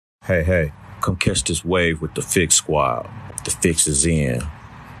Hey, come catch this wave with the Fix Squad. The Fix is in.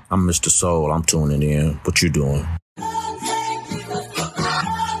 I'm Mr. Soul, I'm tuning in. What you doing?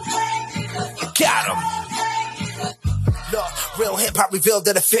 Got him. Look, real hip-hop revealed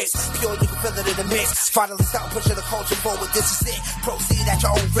in the Fix. Pure, you can feel it in the mix. Finally start pushing the culture forward. This is it. Proceed at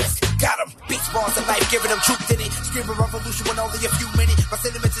your own risk. Got him. Beats, bars, and life, giving them truth in it. Screaming revolution when only a few minutes. My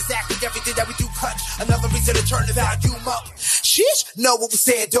sentiments exactly everything that we do clutch. Another reason to turn the volume up. Sheesh, know what we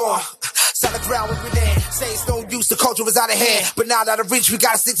said, on. Solid ground where we land. Say it's no use, the culture is out of hand. But now out of reach, we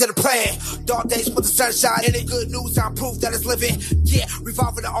gotta stick to the plan. Dark days put the sunshine in it. Good news, I'm proof that it's living. Yeah,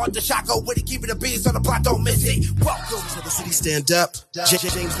 revolving the art, the shot go with it. Keeping the beats on the block, don't miss it. Welcome to the city, stand up.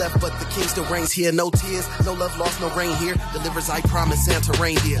 James left, but the king still reigns here. No tears, no love lost, no rain here. Delivers, I promise, Santa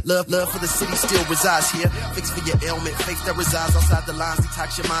reindeer. Love for the city still resides here. Fix for your ailment, fakes that resides outside the lines.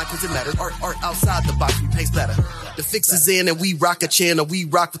 Detox your mind, cause it matters. Art outside the box, we pace better. The Fix is in and we rock a channel. We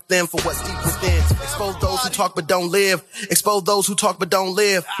rock with them for what's deep within. Expose those who talk but don't live. Expose those who talk but don't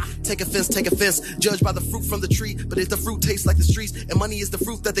live. Take offense, judge by the fruit from the tree. But if the fruit tastes like the streets, and money is the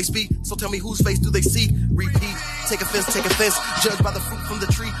fruit that they speak, so tell me whose face do they see? Repeat, take offense, judge by the fruit from the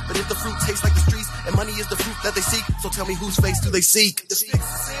tree. But if the fruit tastes like the streets, and money is the fruit that they seek, so tell me whose face do they seek? The Fix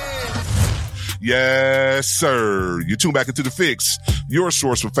is in. Yes, sir. You tune back into The Fix, your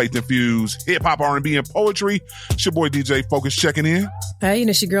source for faith-infused hip-hop, R&B, and poetry. It's your boy DJ Focus checking in. Hey, and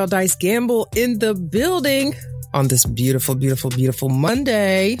it's your girl Dice Gamble in the building on this beautiful, beautiful, beautiful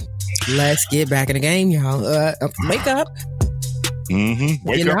Monday. Let's get back in the game, y'all. Wake up.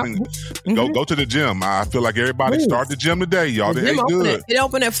 Wake up and go to the gym. I feel like everybody start the gym today, y'all. They ain't good. It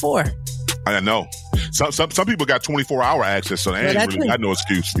opened at 4. I know. Some people got 24-hour access, so they ain't really got no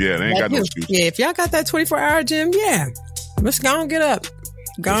excuse. Yeah, they ain't got no excuse. Yeah, if y'all got that 24-hour gym, yeah, let's go and get up.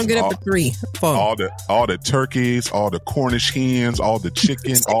 Go and get up at 3, 4. All the turkeys, all the Cornish hens, all the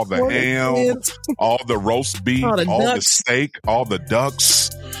chicken, all the ham, all the roast beef, all the steak, all the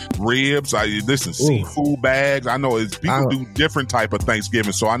ducks, ribs. Seafood bags. I know people do different type of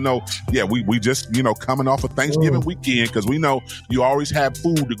Thanksgiving, so I know. Yeah, we just coming off of Thanksgiving weekend because we know you always have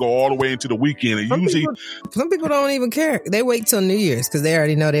food to go all the way into the weekend, and some people don't even care. They wait till New Year's because they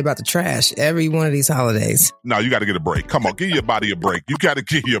already know they're about to trash every one of these holidays. No, you got to get a break. Come on, give your body a break. You got to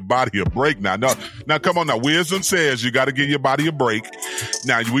give your body a break now. Now, come on now. Wisdom says you got to give your body a break.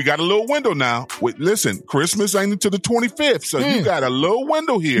 Now, we got a little window now. Listen, Christmas ain't until the 25th, so you got a little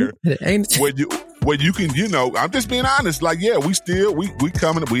window here where you can, I'm just being honest. Like, yeah, we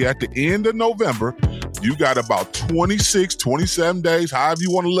coming. We at the end of November. You got about 26, 27 days, however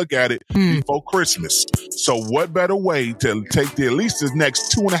you want to look at it, before Christmas. So what better way to take at least the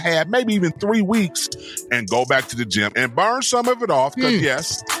next 2.5, maybe even 3 weeks and go back to the gym and burn some of it off? Because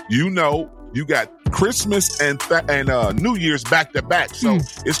yes, you got Christmas and New Year's back to back. So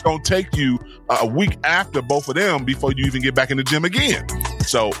it's going to take you a week after both of them before you even get back in the gym again.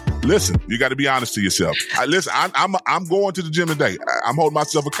 So listen, you got to be honest to yourself. I'm going to the gym today. I'm holding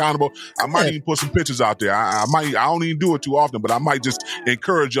myself accountable. I might even put some pictures out there. I don't even do it too often, but I might just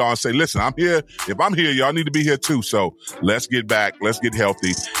encourage y'all and say, listen, I'm here. If I'm here, y'all need to be here too. So let's get back. Let's get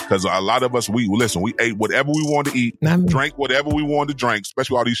healthy. Because a lot of us, we ate whatever we wanted to eat, drank whatever we wanted to drink,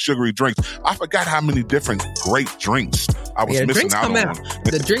 especially all these sugary drinks. I forgot how many different great drinks I was missing out on.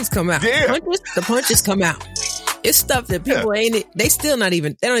 The drinks come out. Yeah. The punches come out. It's stuff that people they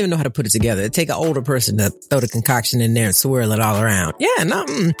don't even know how to put it together. It take an older person to throw the concoction in there and swirl it all around. Yeah,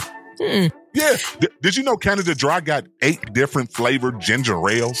 Yeah. Did you know Canada Dry got 8 different flavored ginger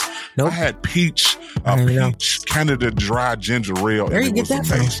ales? Nope. I had peach Canada Dry ginger ale. Where you get that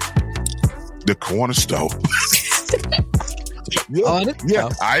from? The corner stove. Yeah,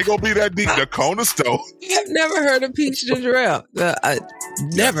 I ain't gonna be that deep. The corner stove. I've never heard of peach ginger ale.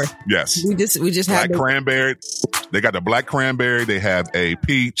 Never. Yes. We just black had cranberry. They got the black cranberry. They have a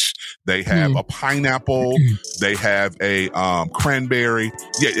peach. They have a pineapple. They have a cranberry.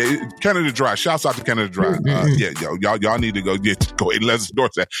 Yeah, Canada Dry. Shouts out to Canada Dry. Y'all need to go and let's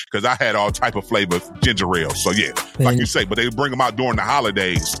endorse that because I had all type of flavor ginger ale. So yeah, like you say, but they bring them out during the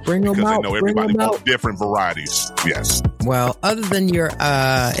holidays because they know everybody wants different varieties. Yes. Well, other than your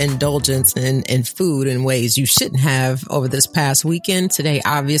indulgence in food in ways you shouldn't have over this past weekend, today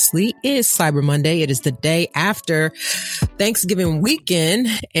obviously is Cyber Monday. It is the day after Thanksgiving weekend,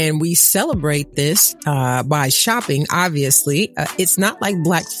 and we celebrate this by shopping. Obviously, it's not like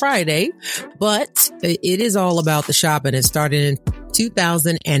Black Friday, but it is all about the shopping. It started in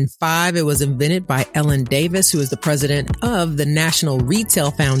 2005. It was invented by Ellen Davis, who is the president of the National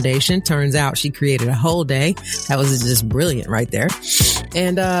Retail Foundation. Turns out she created a whole day. That was just brilliant right there.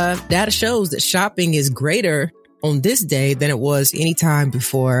 And data shows that shopping is greater on this day than it was any time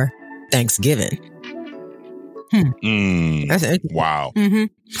before Thanksgiving. That's interesting. Wow. Mm-hmm.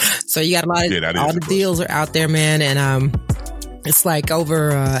 So you got a lot of all the deals are out there, man, and it's like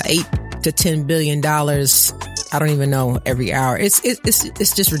over $8 to $10 billion. I don't even know every hour. It's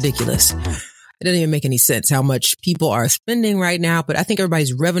just ridiculous. It doesn't even make any sense how much people are spending right now. But I think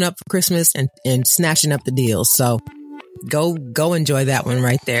everybody's revving up for Christmas and snatching up the deals. So go enjoy that one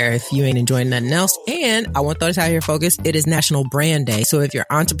right there if you ain't enjoying nothing else. And I want to throw this out here, focus. It is National Brand Day. So if you're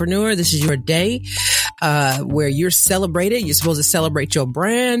an entrepreneur, this is your day where you're celebrated. You're supposed to celebrate your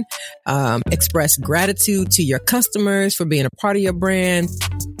brand, express gratitude to your customers for being a part of your brand,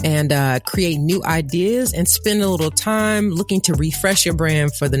 and create new ideas and spend a little time looking to refresh your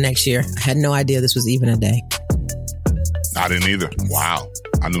brand for the next year. I had no idea this was even a day. I didn't either. Wow.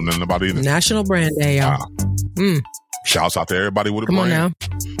 I knew nothing about it either. National Brand Day, y'all. Wow. Shouts out to everybody with a Come brand. on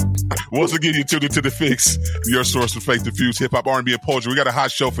now. Once again, you tuned into The Fix, your source of faith-infused hip-hop, R&B, and poetry. We got a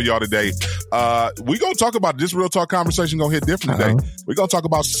hot show for y'all today. We're going to talk about this real talk conversation going to hit different today. We're going to talk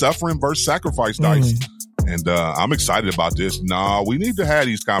about suffering versus sacrifice, Dice. And I'm excited about this. Nah, we need to have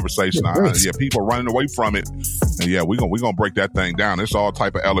these conversations. People are running away from it. And we're gonna break that thing down. There's all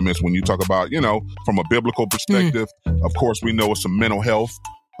type of elements when you talk about, from a biblical perspective. Of course, we know it's some mental health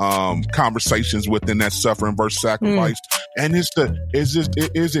conversations within that suffering versus sacrifice. And is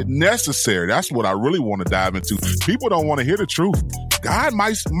it necessary? That's what I really want to dive into. People don't want to hear the truth. God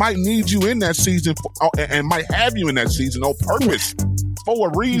might need you in that season and might have you in that season on purpose for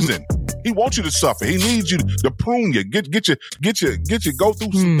a reason. He wants you to suffer. He needs you to prune you, get you, go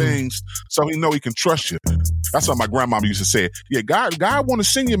through some things so he know he can trust you. That's what my grandmama used to say. Yeah, God want to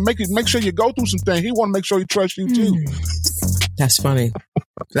send you, make sure you go through some things. He want to make sure he trusts you too. That's funny.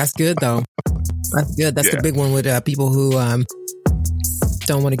 That's good though. That's good. That's the big one with people who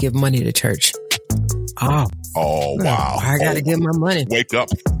don't want to give money to church. Oh wow! I got to give my money. Wake up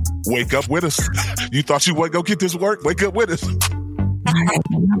with us. You thought you would go get this work? Wake up with us.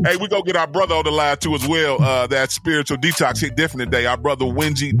 Hey, we go get our brother on the line too as well. That spiritual detox hit different today. Our brother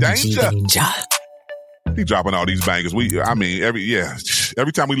Wingy, Danejah. He dropping all these bangers.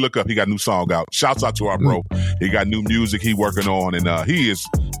 Every time we look up, he got a new song out. Shouts out to our bro. He got new music he working on, and he is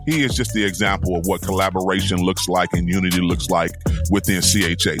just the example of what collaboration looks like and unity looks like within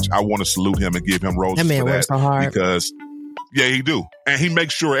CHH. I want to salute him and give him roses for that. Works so hard. Because he do, and he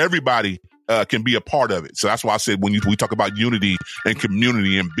makes sure everybody can be a part of it. So that's why I said when we talk about unity and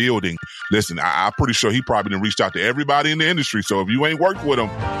community and building, listen, I'm pretty sure he probably done reached out to everybody in the industry. So if you ain't worked with him,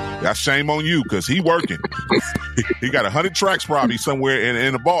 that's shame on you because he working. He got 100 tracks probably somewhere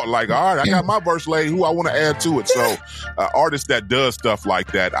in the vault. Like, all right, I got my verse laid. Who I want to add to it? So artists that does stuff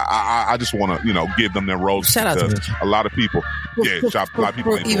like that, I just want to give them their roles. Shout out to a lot of people. A lot of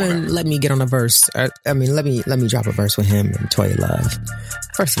people even let me get on a verse. Let me drop a verse with him and Toya Love.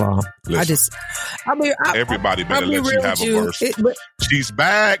 First of all, listen, everybody better let you have a verse. She's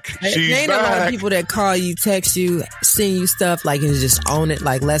back. She's back. A lot of people that call you, text you, send you stuff like it's just own it.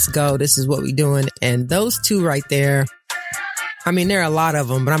 Like, let's go. This is what we doing. And those two right there. I mean, there are a lot of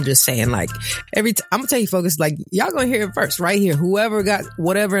them, but I'm just saying, like, I'm gonna tell you, focus, like, y'all gonna hear it first right here. Whoever got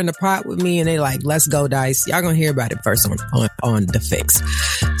whatever in the pot with me and they like, let's go, Dice. Y'all gonna hear about it first on The Fix.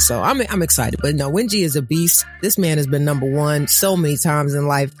 So I'm excited. But no, Wingy is a beast. This man has been number one so many times in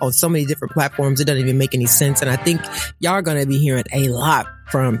life on so many different platforms. It doesn't even make any sense. And I think y'all are gonna be hearing a lot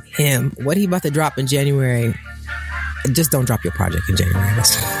from him. What he about to drop in January? Just don't drop your project in January.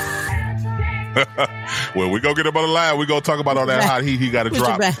 Well, we go get him on the line. We gonna talk about all that hot heat he got to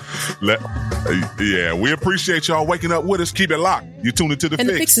drop. We appreciate y'all waking up with us. Keep it locked. You tuned into The Fix.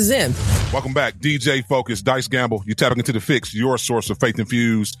 And The Fix is in. Welcome back, DJ Focus, Dice Gamble. You tapping into The Fix, your source of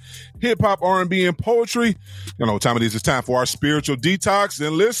faith-infused hip-hop, R&B, and poetry. You know what time it is. It's time for our spiritual detox.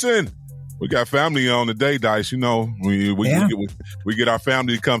 And listen, we got family on today, Dice. You know, we get our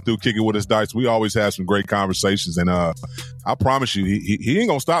family to come through, kick it with us, Dice. We always have some great conversations, and I promise you, he ain't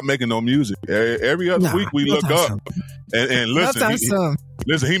gonna stop making no music. Every other week we look up and listen.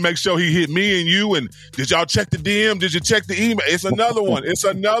 He makes sure he hit me and you. And did y'all check the DM? Did you check the email? It's another one. It's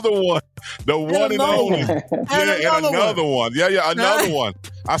another one. The one and only. Another one. Another one.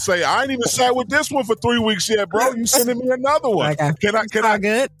 I say I ain't even sat with this one for 3 weeks yet, bro. You sending me another one? Can I?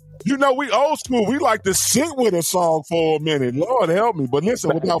 Good. You know, we old school. We like to sit with a song for a minute. Lord help me. But listen,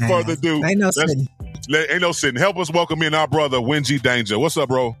 without further ado, ain't no sitting. Help us welcome in our brother, Wingy Danejah. What's up,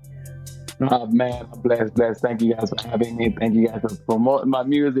 bro? Oh, man, I'm blessed. Thank you guys for having me. Thank you guys for promoting my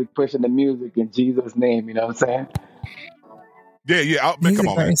music, pushing the music in Jesus' name. You know what I'm saying? Yeah. Man, come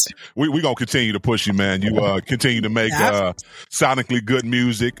on, man. We're going to continue to push you, man. You continue to make sonically good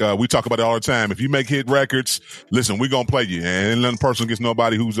music. We talk about it all the time. If you make hit records, listen, we're going to play you. And nothing personal against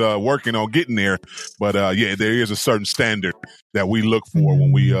nobody who's working on getting there. But, yeah, there is a certain standard that we look for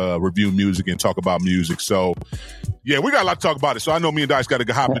when we review music and talk about music. So, yeah, we got a lot to talk about it. So I know me and Dice got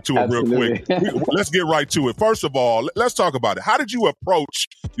to hop into it real quick. Let's get right to it. First of all, let's talk about it. How did you approach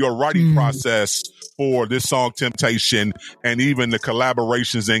your writing process for this song Temptation and even the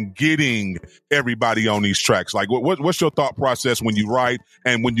collaborations and getting everybody on these tracks? Like, what's your thought process when you write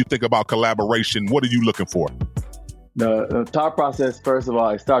and when you think about collaboration? What are you looking for? The thought process, first of all,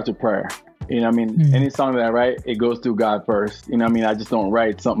 it starts with prayer. You know what I mean? Any song that I write, it goes through God first. You know what I mean? I just don't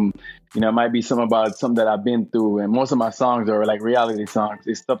write something, you know, it might be something about something that I've been through. And most of my songs are like reality songs.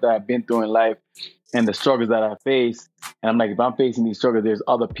 It's stuff that I've been through in life and the struggles that I face. And I'm like, if I'm facing these struggles, there's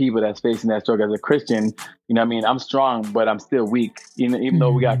other people that's facing that struggle. As a Christian, you know what I mean? I'm strong, but I'm still weak. You know, even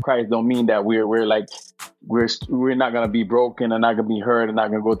though we got Christ, don't mean that we're not going to be broken and not going to be hurt and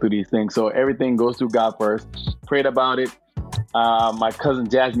not going to go through these things. So everything goes through God first. Prayed about it. My cousin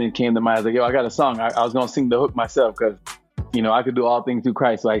Jasmine came to mind. I was like, yo, I got a song. I was going to sing the hook myself because, you know, I could do all things through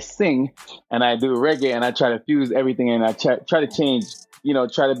Christ. So I sing and I do reggae and I try to fuse everything and I try to change, you know,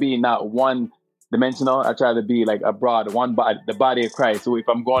 try to be not one dimensional. I try to be like a broad, one body, the body of Christ. So if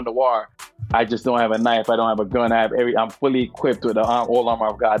I'm going to war, I just don't have a knife. I don't have a gun. I'm fully equipped with the whole armor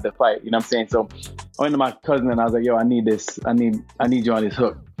of God to fight. You know what I'm saying? So I went to my cousin and I was like, yo, I need this. I need you on this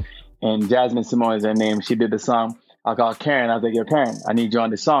hook. And Jasmine Simone is her name. She did the song. I called Karen. I was like, yo, Karen, I need you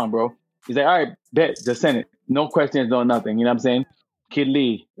on this song, bro. He's like, all right, bet, just send it. No questions, no nothing. You know what I'm saying? Kid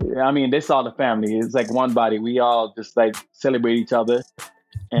Lee. I mean, this all the family. It's like one body. We all just like celebrate each other.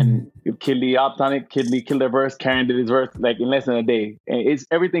 And Kid Lee hopped on it. Kid Lee killed a verse. Karen did his verse like in less than a day. And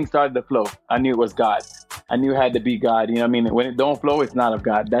everything started to flow. I knew it was God. I knew it had to be God. You know what I mean? When it don't flow, it's not of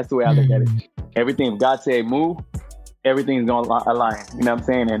God. That's the way I look at it. Everything, if God say move, everything's going to align. You know what I'm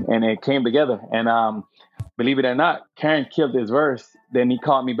saying? And it came together. And believe it or not, Karen killed his verse. Then he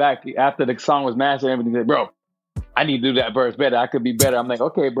called me back after the song was mastered and everything. He said, bro, I need to do that verse better. I could be better. I'm like,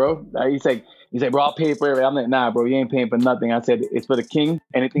 okay, bro. He's like, bro, I'll pay for it. I'm like, nah, bro, you ain't paying for nothing. I said, it's for the king.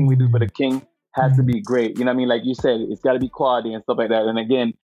 Anything we do for the king has to be great. You know what I mean? Like you said, it's got to be quality and stuff like that. And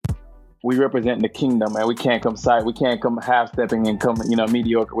again, we represent the kingdom, and we can't come half-stepping and come, you know,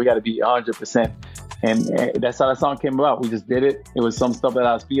 mediocre. We got to be 100%. And that's how that song came about. We just did it. It was some stuff that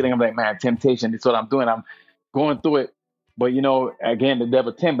I was feeling. I'm like, man, temptation. It's what I'm doing. I'm going through it. But, you know, again, the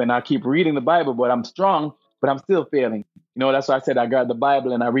devil tempting. I keep reading the Bible, but I'm strong, but I'm still failing. You know, that's why I said I got the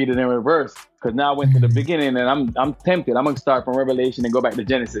Bible and I read it in reverse. Because now I went to the beginning and I'm tempted. I'm going to start from Revelation and go back to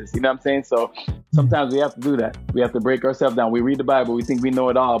Genesis. You know what I'm saying? So sometimes we have to do that. We have to break ourselves down. We read the Bible. We think we know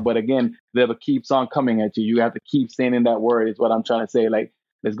it all. But again, the devil keeps on coming at you. You have to keep saying in that word is what I'm trying to say. Like,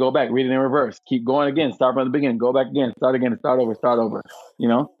 let's go back, read it in reverse. Keep going again. Start from the beginning. Go back again. Start again. Start over. You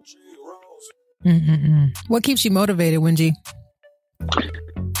know? What keeps you motivated, Wingy?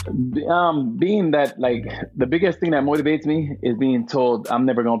 Being that, like, the biggest thing that motivates me is being told I'm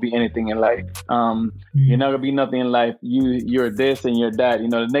never going to be anything in life. You're not going to be nothing in life. You're this and you're that. You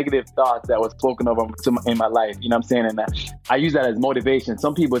know, the negative thoughts that was spoken of in my life. You know what I'm saying? And I use that as motivation.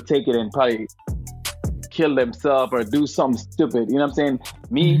 Some people take it and probably kill themselves or do something stupid. You know what I'm saying?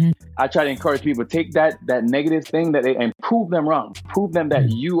 Me, I try to encourage people, take that negative thing and prove them wrong. Prove them that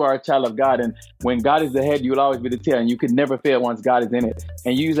you are a child of God. And when God is the head, you will always be the tail. And you could never fail once God is in it.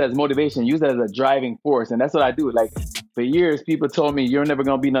 And use it as motivation. Use it as a driving force. And that's what I do. Like, for years, people told me, you're never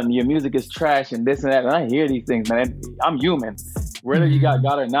going to be nothing. Your music is trash and this and that. And I hear these things, man. I'm human. Whether you got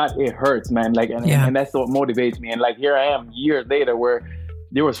God or not, it hurts, man. Like, and that's what motivates me. And like, here I am years later where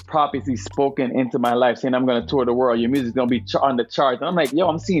there was prophecy spoken into my life saying, I'm going to tour the world. Your music's going to be on the charts. And I'm like, yo,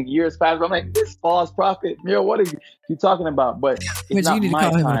 I'm seeing years pass. I'm like, this false prophet. Yo, what are you talking about? But it's not my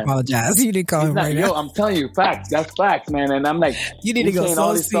time. Him apologize. You didn't call him right now. Yo, I'm telling you, facts. That's facts, man. And I'm like, you need to go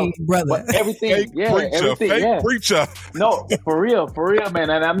so see, brother. But everything, fake preacher. No, for real, man.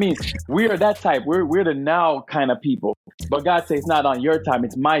 And I mean, we are that type. We're the now kind of people. But God says it's not on your time.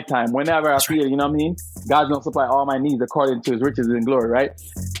 It's my time. Whenever I feel, you know what I mean? God's going to supply all my needs according to his riches and glory, right?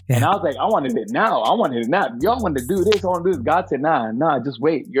 Yeah. And I was like, I wanted it now. Y'all wanted to do this. I want to do this. God said, nah, just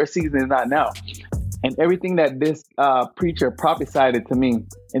wait. Your season is not now. And everything that this preacher prophesied to me,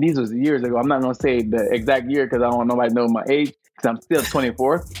 and these was years ago. I'm not going to say the exact year because I don't want nobody to know my age because I'm still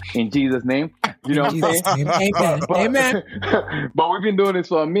 24 in Jesus' name. You know what I'm saying? Amen. But we've been doing this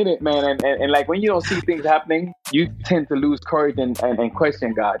for a minute, man. And like when you don't see things happening, you tend to lose courage and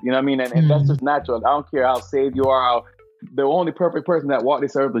question God. You know what I mean? And that's just natural. I don't care how saved you are, the only perfect person that walked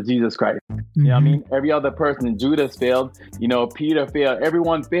this earth was Jesus Christ. You know what I mean? Every other person, Judas failed, Peter failed,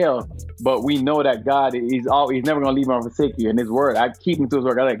 everyone failed. But we know that God, he's never going to leave or forsake you. In his word, I keep him to his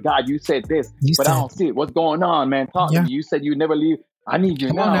word. I'm like, God, you said this, but I don't see it. What's going on, man? Talk to me. You said you never leave. I need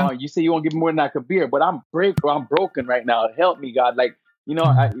you now. You say you won't give me more than I could bear, but I'm broken right now. Help me, God. Like,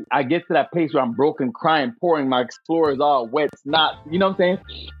 I get to that place where I'm broken, crying, pouring, my floor is all wet, snot, you know what I'm saying?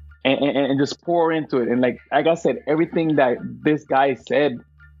 And just pour into it. And like I said, everything that this guy said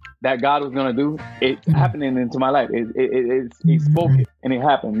that God was going to do, it's happening into my life. He spoke it and it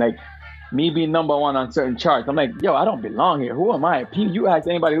happened. Like me being number one on certain charts. I'm like, yo, I don't belong here. Who am I? You ask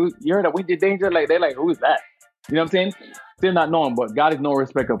anybody you heard of Wingy Danejah? Like, they're like, who is that? You know what I'm saying? Still not knowing, but God is no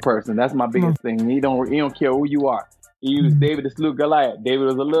respecter of person. That's my biggest thing. He don't care who you are. He used David to slew Goliath. David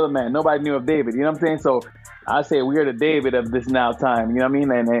was a little man. Nobody knew of David. You know what I'm saying? So I say we're the David of this now time. You know what I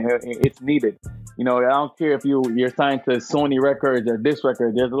mean? And it's needed. I don't care if you're signed to Sony Records or this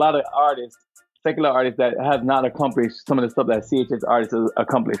record. There's a lot of artists, secular artists, that have not accomplished some of the stuff that CHS artists have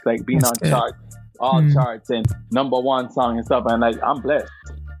accomplished, like being on charts, charts, and number one song and stuff. And like, I'm blessed.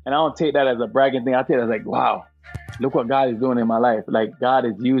 And I don't take that as a bragging thing. I take it as like, wow, look what God is doing in my life. Like, God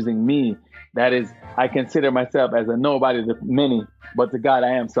is using me. That is, I consider myself as a nobody to many, but to God,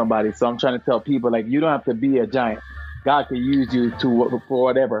 I am somebody. So I'm trying to tell people, like, you don't have to be a giant. God can use you for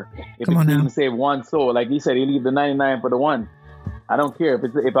whatever. If it's even save one soul, like he said, he leave the 99 for the one. I don't care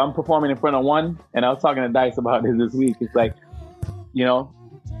if I'm performing in front of one. And I was talking to Dice about this week. It's like,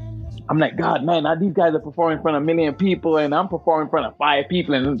 I'm like, God, man, these guys are performing in front of 1 million people, and I'm performing in front of 5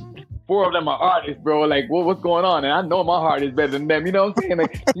 people, and 4 of them are artists, bro. Like, what's going on? And I know my heart is better than them. You know what I'm saying?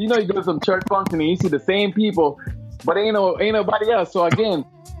 Like, you go to some church function and you see the same people, but ain't nobody else. So again,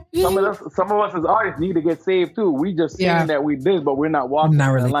 some of us as artists need to get saved too. We just saying that we did, but we're not walking in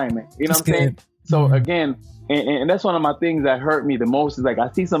alignment. You know what I'm saying? So again, and that's one of my things that hurt me the most is like,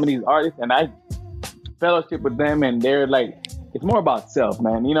 I see some of these artists and I fellowship with them, and they're like, it's more about self,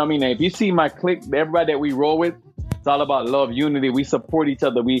 man. You know what I mean? And if you see my clique, everybody that we roll with, it's all about love, unity. We support each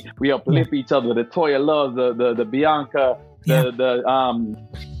other. We uplift each other. The Toya loves the Bianca, the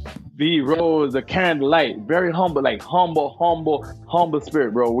Rose, the Candlelight. Very humble, like humble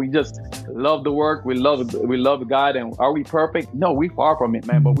spirit, bro. We just love the work. We love God. And are we perfect? No, we far from it,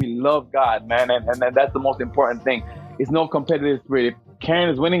 man. But we love God, man. And that's the most important thing. It's no competitive spirit. If Karen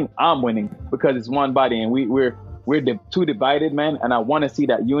is winning, I'm winning, because it's one body, and we're too divided, man. And I want to see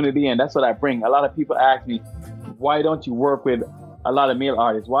that unity, and that's what I bring. A lot of people ask me, why don't you work with a lot of male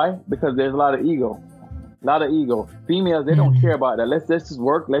artists? Why? Because there's a lot of ego. Females, they don't care about that. Let's just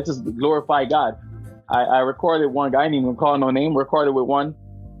work. Let's just glorify God. I recorded one guy, I didn't even call no name, recorded with one.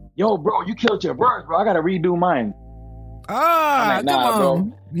 Yo, bro, you killed your verse, bro. I got to redo mine. Like, nah, come on.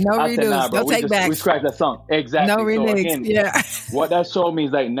 Bro. No redos. Bro. No take back. We scratched that song. Exactly. No remakes. So again, what that showed me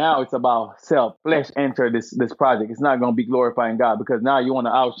is like, now it's about self. Flesh enter this project. It's not going to be glorifying God, because now you want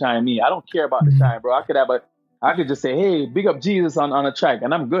to outshine me. I don't care about the shine, bro. I could just say, hey, big up Jesus on a track,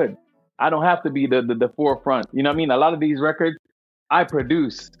 and I'm good. I don't have to be the forefront. You know what I mean? A lot of these records, I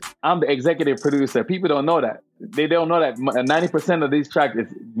produce. I'm the executive producer. People don't know that. They don't know that 90% of these tracks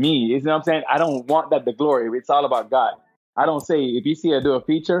is me. You know what I'm saying? I don't want that the glory. It's all about God. I don't say, if you see I do a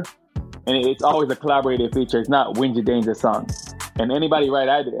feature, and it's always a collaborative feature. It's not Wingy Danejah song. And anybody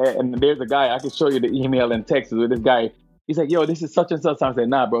and there's a guy, I can show you the email and text with this guy. He's like, yo, this is such and such song. I said,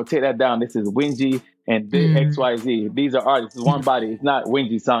 nah, bro, take that down. This is Wingy and XYZ. These are artists. It's one body. It's not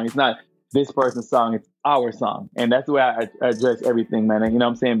Wingy's song. It's not this person's song. It's our song. And that's the way I address everything, man. And you know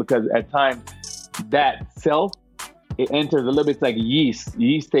what I'm saying? Because at times, that self, it enters a little bit like yeast.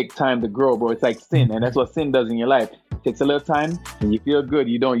 Yeast takes time to grow, bro. It's like sin. And that's what sin does in your life. It takes a little time and you feel good.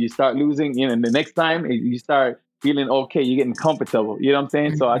 You start losing. And the next time you start feeling okay. You're getting comfortable. You know what I'm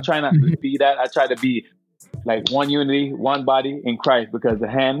saying? So I try not to be that. I try to be like one unity, one body in Christ, because the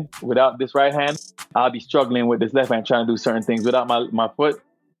hand, without this right hand, I'll be struggling with this left hand trying to do certain things. Without my foot,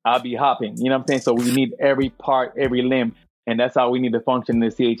 I'll be hopping. You know what I'm saying? So we need every part, every limb. And that's how we need to function in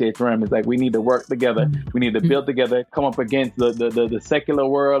the CHH realm. It's like we need to work together. We need to build together, come up against the secular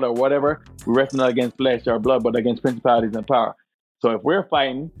world or whatever. We wrestle not against flesh or blood, but against principalities and power. So if we're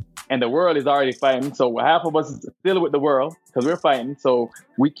fighting, and the world is already fighting, so half of us is still with the world because we're fighting. So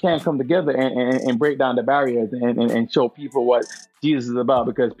we can't come together and break down the barriers and show people what Jesus is about,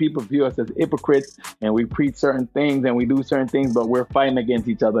 because people view us as hypocrites and we preach certain things and we do certain things, but we're fighting against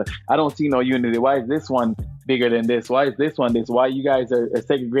each other. I don't see no unity. Why is this one bigger than this? Why is this one this? Why you guys are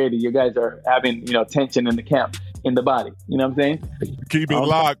segregated? You guys are having, tension in the camp, in the body. You know what I'm saying? Keep it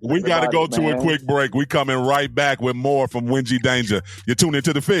locked. We got to go to a quick break. We coming right back with more from Wingy Danejah. You're tuned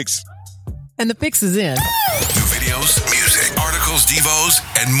into The Fix. And The Fix is in. New video videos, music, articles, devos,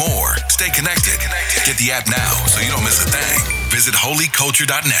 and more. Stay connected. Get the app now so you don't miss a thing. Visit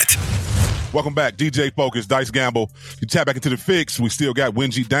holyculture.net. Welcome back. DJ Focus, Dice Gamble. You tap back into the fix. We still got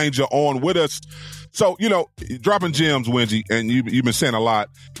Wingy Danejah on with us. So, dropping gems, Wingy, and you've been saying a lot.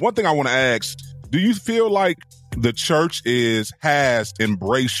 One thing I want to ask, do you feel like the church has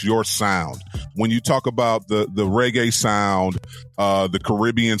embraced your sound? When you talk about the reggae sound, the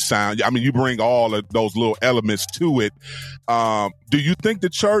Caribbean sound, I mean, you bring all of those little elements to it. Do you think the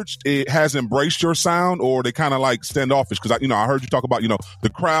church has embraced your sound, or they kind of like standoffish? Because I heard you talk about the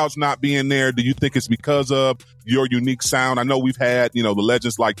crowds not being there. Do you think it's because of your unique sound? I know we've had the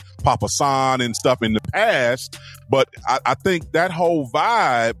legends like Papa San and stuff in the past, but I think that whole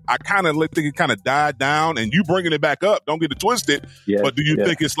vibe, I kind of think it kind of died down, and you bringing it back up. Don't get it twisted. Yes, but do you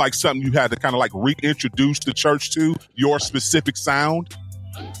think it's like something you had to kind of like reintroduce the church to, your specific sound?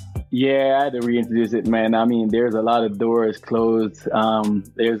 Yeah, I had to reintroduce it, man. I mean, there's a lot of doors closed.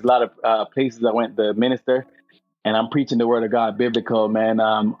 There's a lot of places I went to minister, and I'm preaching the word of God, biblical, man,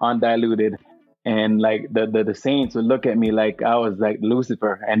 undiluted. And like the saints would look at me like I was like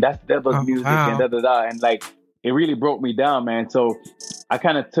Lucifer, and that's devil's music, wow. And and like it really broke me down, man. So I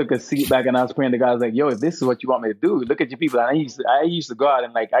kind of took a seat back and I was praying to God. I was like, yo, if this is what you want me to do, look at your people. And I used to go out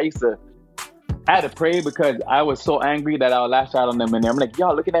and like I had to pray because I was so angry that I would lash out on them. And I'm like,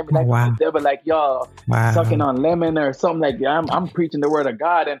 y'all looking at me like the devil, like y'all sucking on lemon or something. Like I'm preaching the word of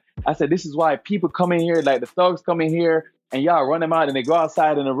God. And I said, this is why people come in here, like the thugs come in here and y'all run them out and they go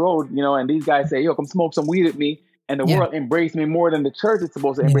outside in the road, and these guys say, yo, come smoke some weed with me. And the world embraced me more than the church is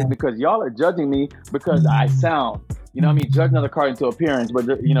supposed to embrace me because y'all are judging me because I sound. You know what I mean? Judge not according to appearance, but,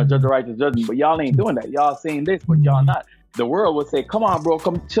 judge the righteous judgment. But y'all ain't doing that. Y'all saying this, but y'all not. The world would say, come on, bro,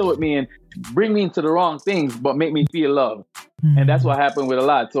 come chill with me and bring me into the wrong things, but make me feel love. And that's what happened with a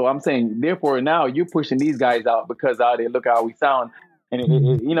lot. So I'm saying, therefore, now you're pushing these guys out because out there, look how we sound. And,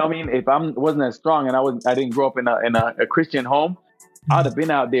 you know what I mean? If I wasn't as strong and I didn't grow up in a Christian home, I'd have been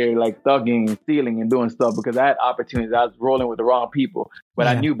out there like thugging and stealing and doing stuff because I had opportunities. I was rolling with the wrong people, but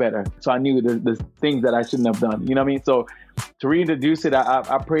I knew better. So I knew the things that I shouldn't have done. You know what I mean? So to reintroduce it,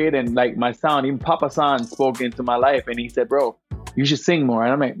 I prayed, and like my sound, even Papa San spoke into my life, and he said, bro, you should sing more.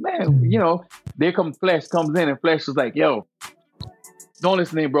 And I'm like, man, there comes flesh comes in, and flesh was like, yo, don't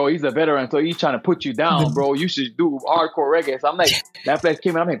listen to him, bro. He's a veteran, so he's trying to put you down, bro. You should do hardcore reggae. So I'm like, that flesh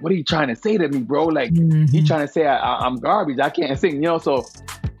came in. I'm like, what are you trying to say to me, bro? Like, he's trying to say I'm garbage. I can't sing, So,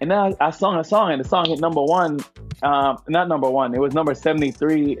 and then I sung a song, and the song hit number one. Not number one. It was number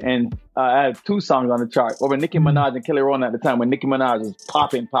 73, and I had 2 songs on the chart over Nicki Minaj and Kelly Rowland at the time when Nicki Minaj was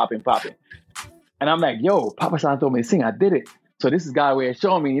popping. And I'm like, yo, Papa San told me to sing. I did it. So this is God's way of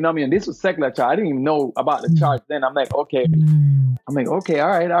showing me, And this was secular chart. I didn't even know about the charts then. I'm like, okay. All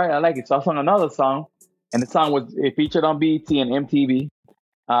right, I like it. So I sung another song, and the song it featured on BET and MTV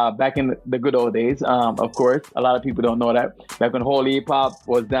back in the good old days. Of course, a lot of people don't know that. Back when Holy Hip Hop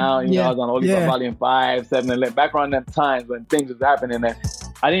was down, I was on Holy Hip Hop Volume 5, 7, 11. Back around them times when things was happening there,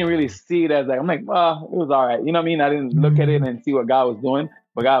 I didn't really see it as like, I'm like, well, it was all right. You know what I mean? I didn't look at it and see what God was doing,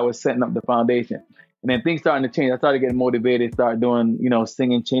 but God was setting up the foundation. And then things starting to change. I started getting motivated, started doing,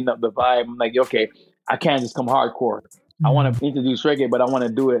 singing, changing up the vibe. I'm like, okay, I can't just come hardcore. I want to introduce reggae, but I want to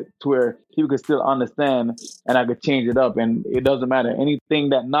do it to where people can still understand and I could change it up. And it doesn't matter. Anything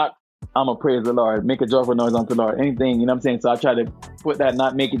that knocks, I'm going to praise the Lord, make a joyful noise unto the Lord. Anything, you know what I'm saying? So I try to put that,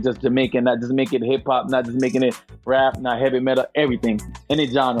 not make it just Jamaican, not just make it hip hop, not just making it rap, not heavy metal, everything, any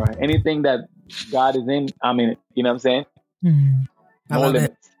genre, anything that God is in, I'm in it. You know what I'm saying? No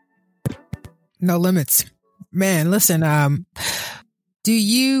limits. No limits. Man, listen, do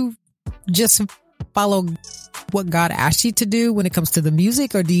you just follow what God asked you to do when it comes to the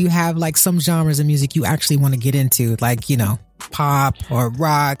music, or do you have like some genres of music you actually want to get into, like, pop or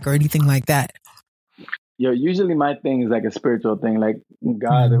rock or anything like that? Usually my thing is like a spiritual thing. Like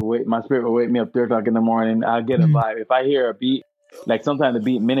God, my spirit will wake me up 3 o'clock in the morning. I'll get a vibe. If I hear a beat, like sometimes the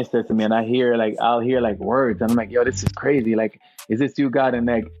beat ministers to me, and I'll hear like words, and I'm like, yo, this is crazy. Like, is this you, God? And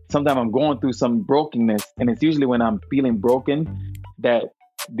like sometimes I'm going through some brokenness, and it's usually when I'm feeling broken that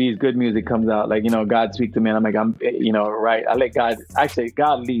these good music comes out. Like, God speaks to me, and I'm like, right. I let God. Actually,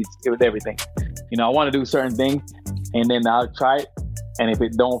 God leads it with everything. I want to do certain things, and then I'll try it, and if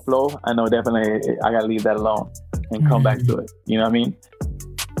it don't flow, I know definitely I gotta leave that alone and come back to it. You know what I mean?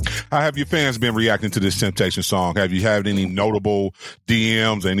 How have your fans been reacting to this Temptation song? Have you had any notable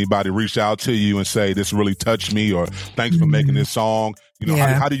DMs? Anybody reach out to you and say, this really touched me, or thanks for making this song?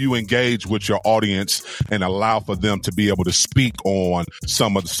 How do you engage with your audience and allow for them to be able to speak on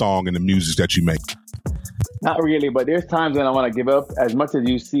some of the song and the music that you make? Not really, but there's times when I want to give up. As much as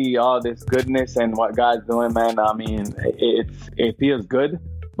you see all this goodness and what God's doing, man, I mean, it feels good.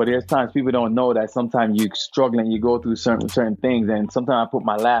 But there's times people don't know that sometimes you struggling, you go through certain things, and sometimes I put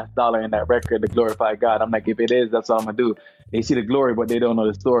my last dollar in that record to glorify God. I'm like, if it is, that's what I'm gonna do. They see the glory, but they don't know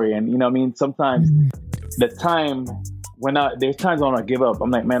the story. And you know what I mean? Sometimes the time there's times when I give up.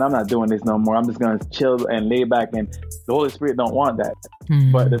 I'm like, man, I'm not doing this no more. I'm just gonna chill and lay back. And the Holy Spirit don't want that.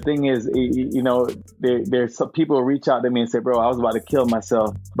 But the thing is, you know, there's some people who reach out to me and say, bro, I was about to kill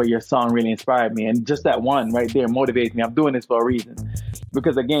myself, but your song really inspired me. And just that one right there motivates me. I'm doing this for a reason.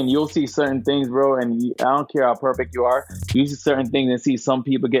 Because again, you'll see certain things, bro, and I don't care how perfect you are. You see certain things and see some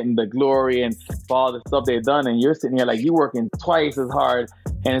people getting the glory and all the stuff they've done, and you're sitting here like you working twice as hard,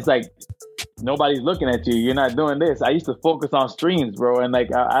 and it's like nobody's looking at you. You're not doing this. I used to focus on streams, bro, and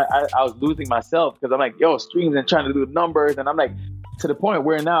like I was losing myself because I'm like, yo, streams and trying to do numbers, and I'm like, to the point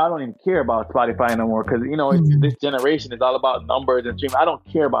where now I don't even care about Spotify no more because, you know, this generation is all about numbers and streaming. I don't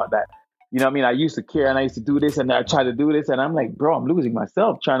care about that. You know what I mean? I used to care and I used to do this and I try to do this. And I'm like, bro, I'm losing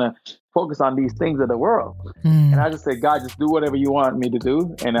myself trying to focus on these things of the world. And I just say, God, just do whatever you want me to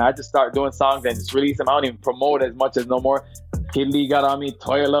do. And I just start doing songs and just release them. I don't even promote as much as no more. Kid Lee got on me.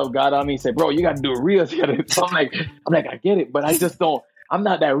 Toya Love got on me. Said, bro, you got to do reels. So I'm like, I get it, but I just don't. I'm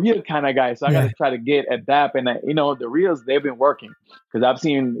not that real kind of guy. So I got to try to adapt. And, you know, the reels, they've been working. Because I've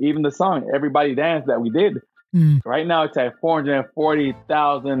seen even the song, Everybody Dance that we did. Right now, it's at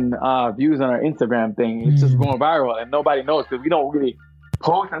 440,000 views on our Instagram thing. It's just going viral and nobody knows because we don't really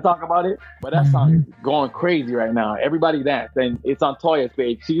post and talk about it. But that song is going crazy right now. Everybody Dance. And it's on Toya's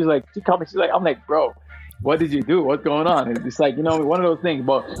page. She's like, she called me. She's like, I'm like, bro, what did you do? What's going on? And it's like, you know, one of those things.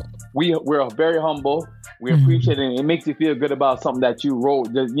 But we're very humble. We appreciate it. It makes you feel good about something that you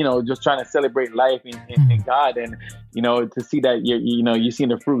wrote, just, you know, just trying to celebrate life in God. And, you know, to see that, you're seeing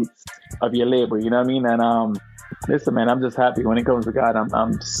the fruits of your labor, you know what I mean? And listen, man, I'm just happy when it comes to God.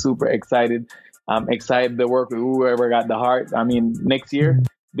 I'm super excited. I'm excited to work with whoever got the heart. I mean,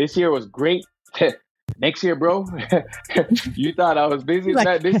 this year was great. Next year, bro, you thought I was busy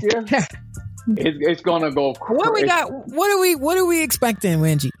this year? It's gonna go crazy. What we got? What are we expecting,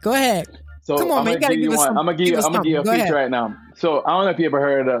 Wingy? Go ahead. So come on, man, I'm gonna give you a feature right now. So I don't know if you ever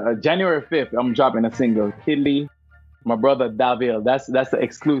heard January 5th, I'm dropping a single, Kid Lee, my brother Davil. That's the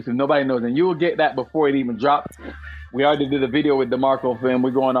exclusive. Nobody knows. And you will get that before it even drops. We already did a video with DeMarco film.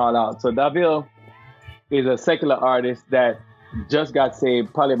 We're going all out. So Davil is a secular artist that just got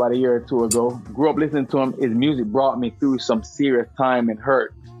saved probably about a year or two ago. Grew up listening to him. His music brought me through some serious time and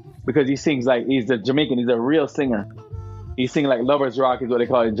hurt because he sings like he's a Jamaican. He's a real singer. He sings like Lovers Rock is what they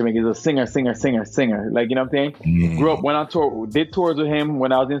call it in Jamaica. He's a singer. Like, you know what I'm saying? Grew up, went on tour, did tours with him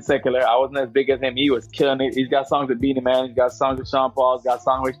when I was in secular. I wasn't as big as him. He was killing it. He's got songs with Beanie Man. He's got songs with Sean Paul. He's got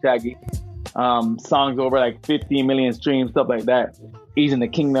songs with Shaggy. Songs over like 15 million streams, stuff like that. He's in the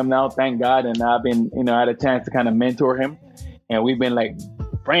kingdom now, thank God. And I've been, you know, I had a chance to kind of mentor him. And we've been like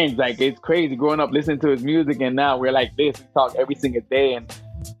friends. Like, it's crazy growing up listening to his music. And now we're like this. We talk every single day. And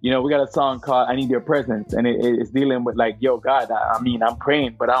you know, we got a song called I Need Your Presence, and it's dealing with like, yo, God, I mean, I'm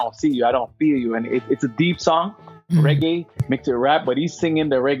praying, but I don't see you. I don't feel you. And it's a deep song, reggae, mixed with rap, but he's singing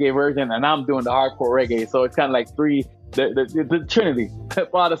the reggae version, and I'm doing the hardcore reggae. So it's kind of like the Trinity,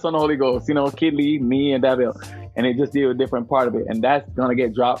 Father, Son, Holy Ghost, you know, Kid Lee, me, and Davil. And it just deals with a different part of it. And that's going to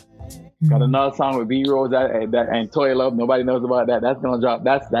get dropped. Got another song with B-Rose that and Toy Love. Nobody knows about that. That's going to drop.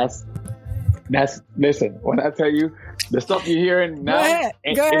 That's listen, when I tell you, the stuff you're hearing now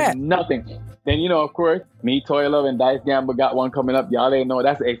is nothing. Then, you know, of course, me, Toya Love, and Dice Gamble got one coming up. Y'all ain't know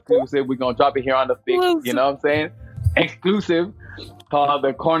that's exclusive. We're going to drop it here on the Fix. You know what I'm saying? Exclusive. Called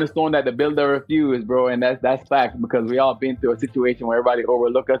The Cornerstone That the Builder Refused, bro. And that's fact because we all been through a situation where everybody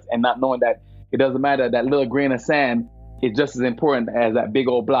overlook us and not knowing that it doesn't matter. That little grain of sand is just as important as that big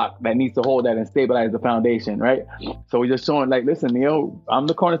old block that needs to hold that and stabilize the foundation, right? So we're just showing like, listen, you know, I'm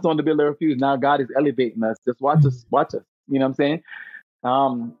the cornerstone to build a refuge. Now God is elevating us. Just watch us. You know what I'm saying?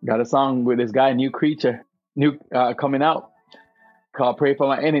 Got a song with this guy, New Creature, coming out called Pray for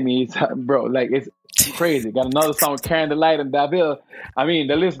My Enemies. Bro, like it's crazy. Got another song with Karen the Light and Davil. I mean,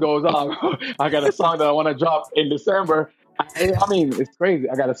 the list goes on. I got a song that I want to drop in December. I mean, it's crazy.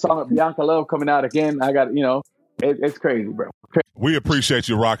 I got a song with Bianca Love coming out again. I got, you know, It's crazy, bro. We appreciate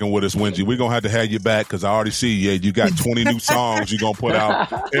you rocking with us, Wingy. We're going to have you back because I already see you got 20 new songs you're going to put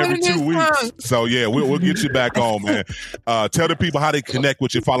out every 2 weeks. So, yeah, we'll get you back on, man. Tell the people how they connect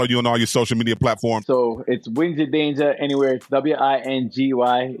with you, follow you on all your social media platforms. So it's Wingy Danejah anywhere. It's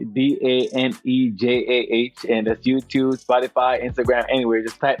WingyDanejah. And that's YouTube, Spotify, Instagram, anywhere.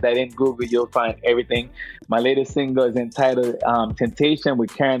 Just type that in Google. You'll find everything. My latest single is entitled Temptation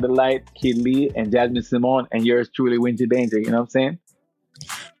with Karen Delight, Kid Lee, and Jasmine Simone, and yours truly, Wingy Danejah. You know what I'm saying?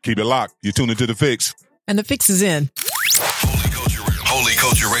 Keep it locked. You're tuned into The Fix. And The Fix is in. Holy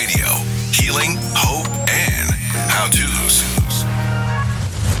Culture Radio. Healing, hope, and how-tos.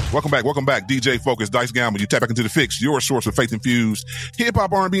 Welcome back. DJ Focus, Dice Gamble. You tap back into The Fix, your source of faith-infused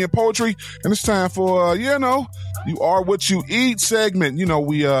hip-hop, R&B, and poetry. And it's time for, you are what you eat segment.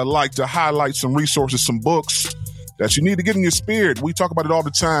 We like to highlight some resources, some books that you need to get in your spirit. We talk about it all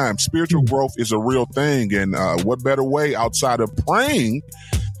the time. Spiritual growth is a real thing. And what better way outside of praying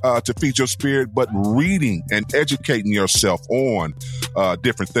to feed your spirit, but reading and educating yourself on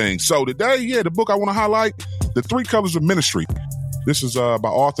different things. So today, the book I want to highlight, The 3 Colors of Ministry. This is by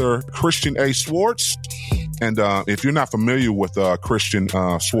author Christian A. Schwartz. And if you're not familiar with Christian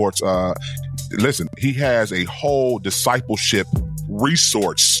Schwartz, listen, he has a whole discipleship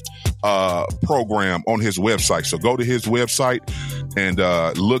resource program on his website. So go to his website and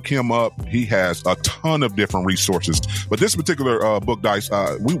look him up. He has a ton of different resources. But this particular book, Dice,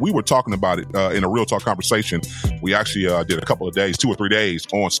 we were talking about it in a Real Talk conversation. We actually did a couple of days, 2 or 3 days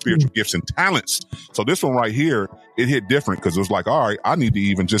on spiritual gifts and talents. So this one right here, it hit different because it was like, all right, I need to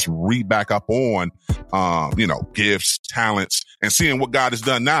even just read back up on, gifts, talents, and seeing what God has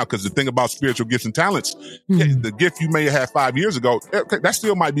done now. Because the thing about spiritual gifts and talents, the gift you may have had 5 years ago, that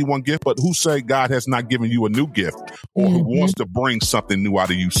still might be one gift, but who say God has not given you a new gift or who wants to bring something new out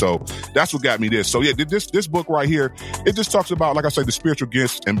of you? So that's what got me this. So yeah, this book right here, it just talks about, like I say, the spiritual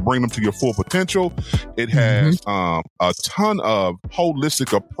gifts and bring them to your full potential. It has a ton of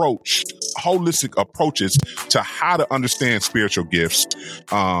holistic approaches to how to understand spiritual gifts.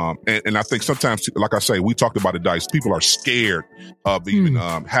 And I think sometimes, like I say, we talked about it, Dice, people are scared of even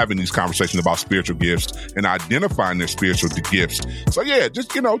having these conversations about spiritual gifts and identifying their spiritual gifts. So yeah,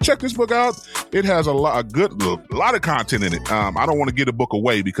 just, check this book out. It has a lot of content in it. I don't want to give the book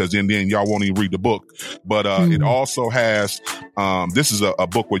away because then y'all won't even read the book. But it also has, this is a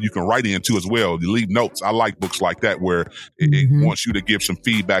book where you can write into as well. You leave notes. I like books like that where it wants you to give some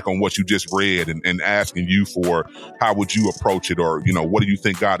feedback on what you just read and asking you for how would you approach it, or, what do you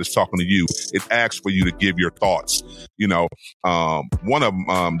think God is talking to you? It asks for you to give your thoughts. One of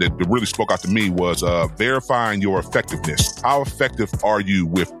them that really spoke out to me was verifying your effectiveness. How effective are you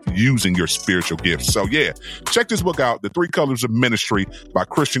with using your spiritual gifts? So yeah, check this book out, The 3 Colors of Ministry by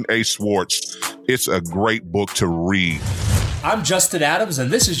Christian A. Schwartz. It's a great book to read. I'm Justin Adams,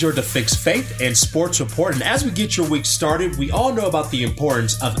 and this is your The Fix Faith and Sports Report. And as we get your week started, we all know about the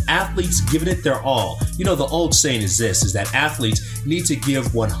importance of athletes giving it their all. The old saying is that athletes need to give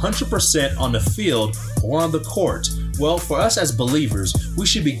 100% on the field or on the court. Well, for us as believers, we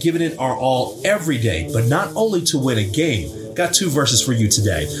should be giving it our all every day, but not only to win a game. Got 2 verses for you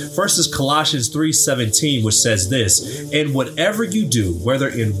today. First is Colossians 3:17, which says this: "And whatever you do, whether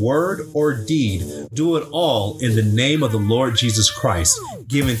in word or deed, do it all in the name of the Lord Jesus Christ,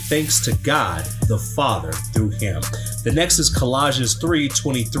 giving thanks to God the Father through him." The next is Colossians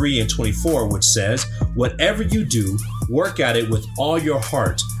 3:23 and 24, which says, "Whatever you do, work at it with all your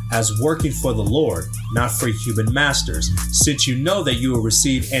heart, as working for the Lord, not for human masters, since you know that you will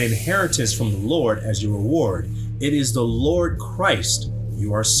receive an inheritance from the Lord as your reward. It is the Lord Christ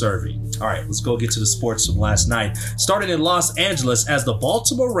you are serving." All right, let's go get to the sports from last night. Starting in Los Angeles, as the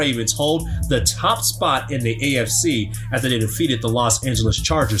Baltimore Ravens hold the top spot in the AFC after they defeated the Los Angeles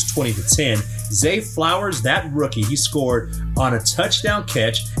Chargers 20-10. Zay Flowers, that rookie, he scored on a touchdown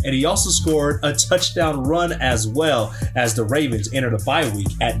catch, and he also scored a touchdown run as well, as the Ravens entered a bye week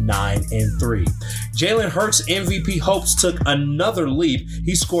at 9-3. Jalen Hurts' MVP hopes took another leap.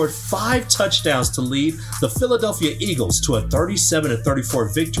 He scored 5 touchdowns to lead the Philadelphia Eagles to a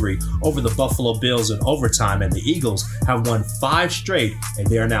 37-34 victory over the Buffalo Bills in overtime, and the Eagles have won 5 straight, and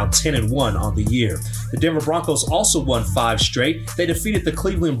they are now 10-1 on the year. The Denver Broncos also won 5 straight. They defeated the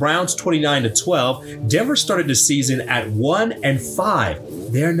Cleveland Browns 29-12. Denver started the season at 1-5.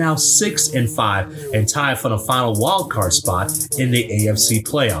 they're now 6-5 and tied for the final wildcard spot in the AFC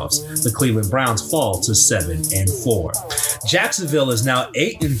playoffs. The Cleveland Browns fall to 7-4. Jacksonville is now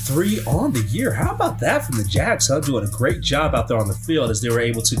 8-3 on the year. How about that from the Jags? Doing a great job out there on the field as they were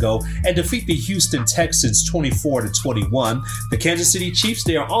able to go and defeat the Houston Texans 24-21. The Kansas City Chiefs,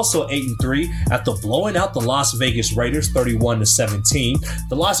 they are also 8-3 after blowing out the Las Vegas Raiders 31-17.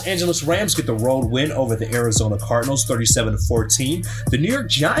 The Los Angeles Rams get the road win over the Arizona Cardinals 37-14. The New York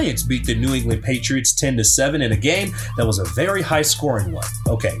Giants beat the New England Patriots 10-7 in a game that was a very high scoring one.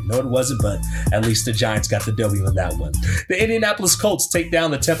 Okay, no it wasn't, but at least the Giants got the W in that one. The Indianapolis Colts take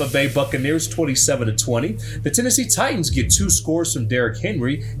down the Tampa Bay Buccaneers 27-20. The Tennessee Titans get 2 scores from Derrick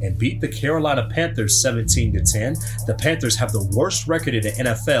Henry and beat the Carolina Panthers 17-10. The Panthers have the worst record in the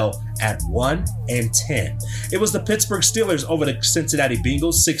NFL at 1-10. It was the Pittsburgh Steelers over the Cincinnati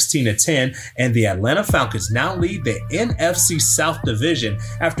Bengals 16-10, and the Atlanta Falcons now lead the NFC South Division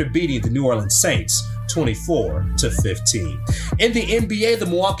after beating the New Orleans Saints 24-15. In the NBA, the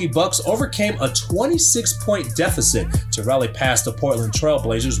Milwaukee Bucks overcame a 26-point deficit to rally past the Portland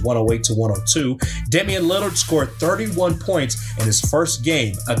Trailblazers 108-102. Damian Lillard scored 31 points in his first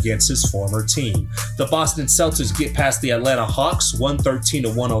game against his former team. The Boston Celtics get past the Atlanta Hawks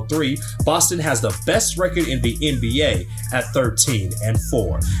 113-103. Boston has the best record in the NBA at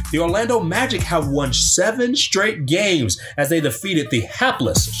 13-4. The Orlando Magic have won 7 straight games as they defeated the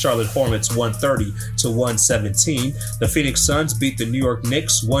hapless Charlotte Hornets 130-117. The Phoenix Suns beat the New York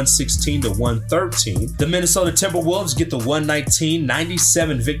Knicks 116-113. The Minnesota Timberwolves get the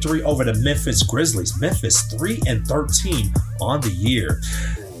 119-97 victory over the Memphis Grizzlies. Memphis 3-13 on the year.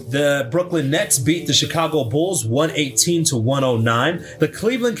 The Brooklyn Nets beat the Chicago Bulls 118-109. The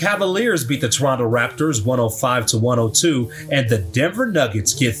Cleveland Cavaliers beat the Toronto Raptors 105-102. And the Denver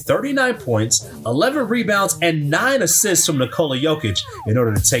Nuggets get 39 points, 11 rebounds, and 9 assists from Nikola Jokic in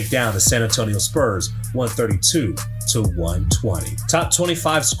order to take down the San Antonio Spurs 132-120. Top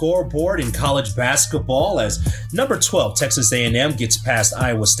 25 scoreboard in college basketball as number 12 Texas A&M gets past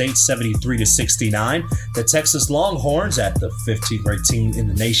Iowa State 73-69. The Texas Longhorns, at the 15th ranked team in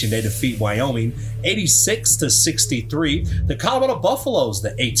the nation, they defeat Wyoming 86-63. The Colorado Buffaloes,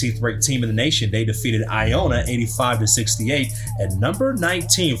 the 18th ranked team in the nation, they defeated Iona 85-68. And number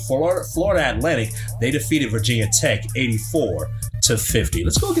 19 Florida Atlantic, they defeated Virginia Tech 84-50.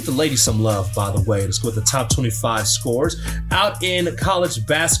 Let's go get the ladies some love, by the way. Let's go with the top 25 scores out in college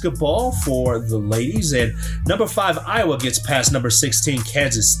basketball for the ladies. And number 5, Iowa gets past number 16,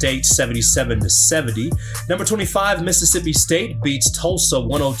 Kansas State 77-70. Number 25, Mississippi State beats Tulsa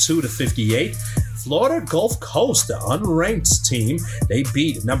 102-58. Florida Gulf Coast, the unranked team, they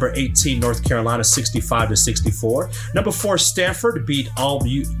beat number 18 North Carolina 65-64. Number 4 Stanford beat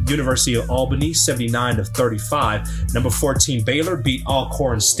University of Albany 79-35. Number 14 Baylor beat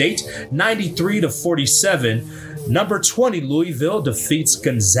Alcorn State 93-47. Number 20 Louisville defeats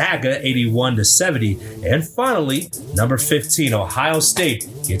Gonzaga 81-70. And finally, number 15 Ohio State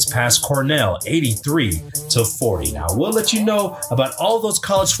gets past Cornell 83-40. Now, we'll let you know about all those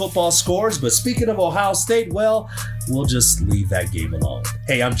college football scores, but speaking of Ohio State, well, we'll just leave that game alone.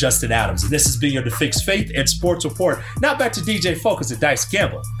 Hey, I'm Justin Adams, and this has been your The Fix Faith and Sports Report. Now back to DJ Focus and Dice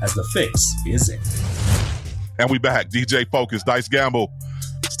Gamble as The Fix is in. And we back. DJ Focus, Dice Gamble.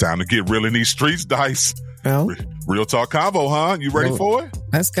 It's time to get real in these streets, Dice. Well, Real talk convo, huh? You ready for it?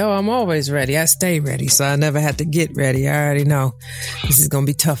 Let's go. I'm always ready. I stay ready, so I never had to get ready. I already know this is going to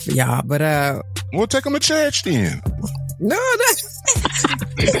be tough for y'all, but we'll take them to church then. No,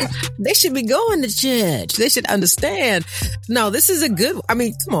 they should be going to church. They should understand. No, this is a good,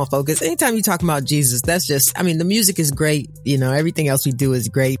 come on, Focus. Anytime you talk about Jesus, that's just, the music is great. You know, everything else we do is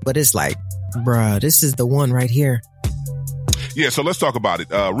great, but it's like, bruh, this is the one right here. Yeah, so let's talk about it.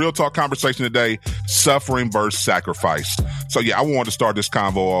 Real talk conversation today, suffering versus sacrifice. So yeah, I wanted to start this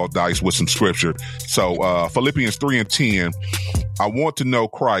convo all Dice with some scripture. So Philippians 3:10, I want to know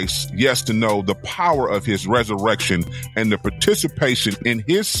Christ, yes, to know the power of his resurrection and the participation in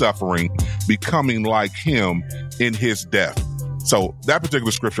his suffering, becoming like him in his death. So that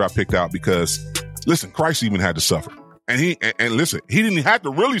particular scripture I picked out because, listen, Christ even had to suffer. And listen, he didn't have to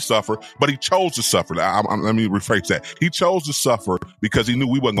really suffer, but he chose to suffer. Let me rephrase that. He chose to suffer because he knew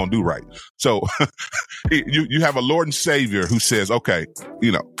we wasn't going to do right. So you have a Lord and Savior who says, okay,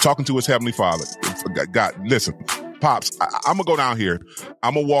 talking to his Heavenly Father, God, listen, Pops, I'm going to go down here.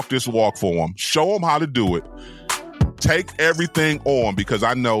 I'm going to walk this walk for him, show him how to do it. take everything on, because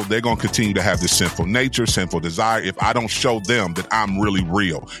I know they're going to continue to have this sinful nature, sinful desire, if I don't show them that I'm really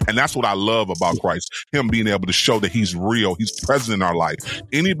real. And that's what I love about Christ, him being able to show that he's real, he's present in our life.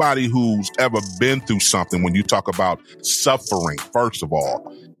 Anybody who's ever been through something, when you talk about suffering, first of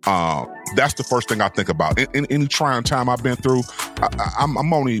all, that's the first thing I think about. In any trying time I've been through,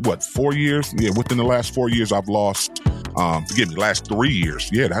 I'm only, 4 years? Yeah, within the last 4 years, I've lost, last 3 years.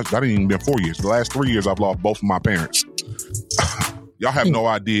 Yeah, that ain't even been 4 years. The last 3 years, I've lost both of my parents. Y'all have no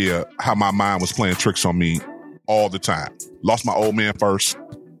idea how my mind was playing tricks on me all the time. Lost my old man first,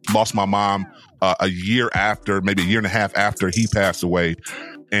 lost my mom a year after, maybe a year and a half after he passed away.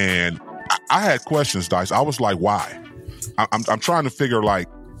 And I had questions, Dice. I was like, why? I'm trying to figure, like,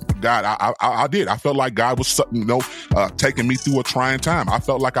 God, I did. I felt like God was, taking me through a trying time. I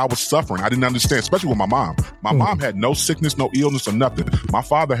felt like I was suffering. I didn't understand, especially with my mom. My mom had no sickness, no illness or nothing. My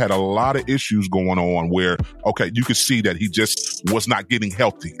father had a lot of issues going on where, okay, you could see that he just was not getting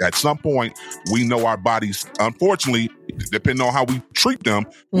healthy. At some point, we know our bodies, unfortunately, depending on how we treat them,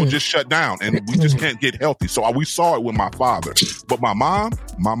 will just shut down and we just can't get healthy. So we saw it with my father. But my mom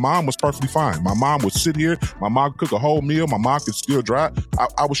was perfectly fine. My mom would sit here. My mom could cook a whole meal. My mom could still drive.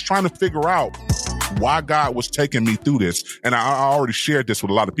 I was trying to figure out why God was taking me through this. And I already shared this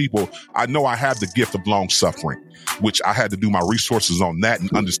with a lot of people. I know I have the gift of long suffering, which I had to do my resources on that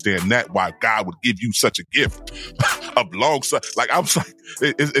and understand that, why God would give you such a gift of long suffering. Like, I was like,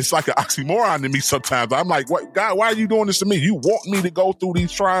 it's like an oxymoron to me sometimes. I'm like, what, God, why are you doing this to me? You want me to go through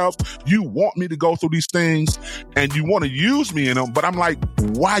these trials. You want me to go through these things and you want to use me in them. But I'm like,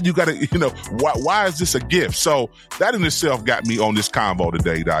 why you got to, why is this a gift? So that in itself got me on this convo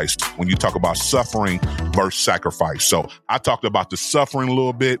today, Dice, when you talk about suffering versus sacrifice. So I talked about the suffering a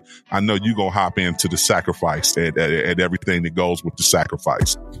little bit. I know you're going to hop into the sacrifice and everything that goes with the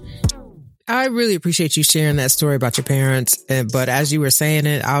sacrifice. I really appreciate you sharing that story about your parents. But as you were saying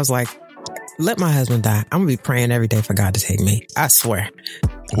it, I was like, let my husband die. I'm going to be praying every day for God to take me. I swear.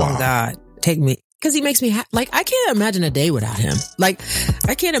 Wow. Oh, God, take me. Because he makes me like, I can't imagine a day without him. Like,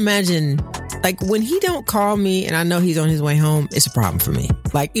 I can't imagine, like, when he don't call me and I know he's on his way home, it's a problem for me.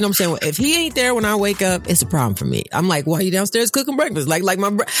 Like, you know what I'm saying? If he ain't there when I wake up, it's a problem for me. I'm like, why are you downstairs cooking breakfast? Like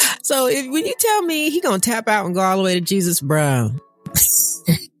so when you tell me he gonna tap out and go all the way to Jesus, bro,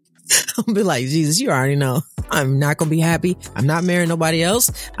 I'll be like, Jesus, you already know. I'm not going to be happy. I'm not marrying nobody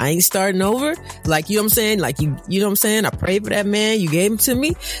else. I ain't starting over. Like, you know what I'm saying? Like, you know what I'm saying? I prayed for that man. You gave him to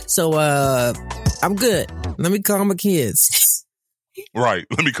me. So, I'm good. Let me call my kids. Right.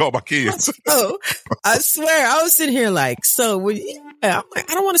 Let me call my kids. Oh, I swear, I was sitting here like, so I'm like,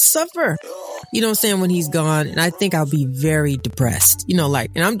 I don't want to suffer. You know what I'm saying? When he's gone, and I think I'll be very depressed. You know,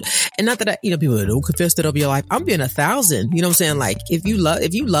 like, and not that people don't confess that over your life. I'm being 1,000. You know what I'm saying? Like, if you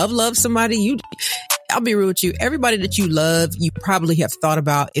love somebody, I'll be real with you. Everybody that you love, you probably have thought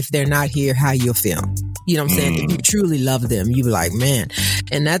about, if they're not here, how you'll feel. You know what I'm saying? If you truly love them, you be like, man,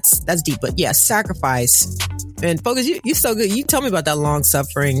 and that's deep. But yeah, sacrifice. And focus, you're so good. You told me about that long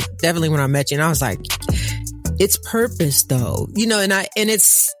suffering, definitely when I met you, and I was like, it's purpose though, and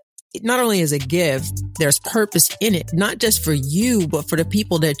it's not only as a gift, there's purpose in it, not just for you, but for the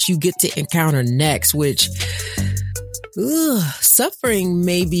people that you get to encounter next, which, suffering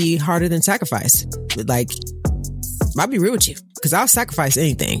may be harder than sacrifice. Like, I'll be real with you, because I'll sacrifice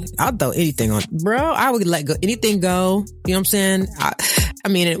anything. I'll throw anything on, bro. I would let anything go. You know what I'm saying? I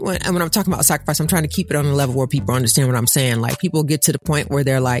mean, when I'm talking about sacrifice, I'm trying to keep it on a level where people understand what I'm saying. Like, people get to the point where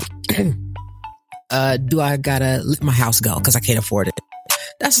they're like, do I gotta let my house go because I can't afford it?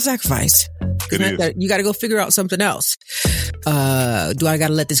 That's a sacrifice. You gotta go figure out something else. Do I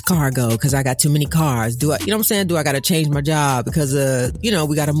gotta let this car go because I got too many cars? You know what I'm saying? Do I gotta change my job because,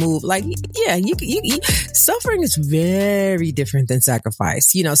 we gotta move? Like, yeah, suffering is very different than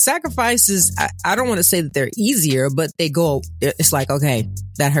sacrifice. Sacrifices, I don't want to say that they're easier, but it's like, okay,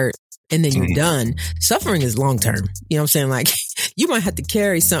 that hurt. And then you're done. Suffering is long term. You know what I'm saying? Like, you might have to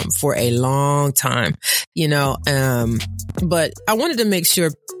carry something for a long time, but I wanted to make sure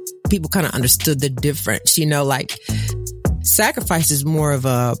people kind of understood the difference, like sacrifice is more of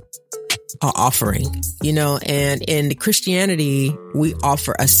a offering, and in Christianity, we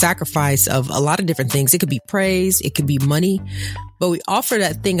offer a sacrifice of a lot of different things. It could be praise, it could be money, but we offer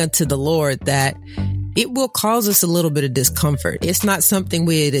that thing unto the Lord that it will cause us a little bit of discomfort. It's not something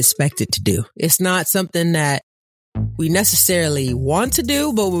we'd expected to do. It's not something that we necessarily want to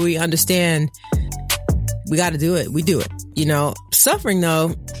do, but we understand we got to do it. We do it. Suffering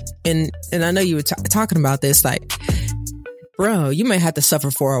though, and I know you were talking about this, like, bro, you may have to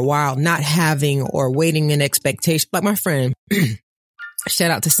suffer for a while, not having or waiting in expectation. Like my friend,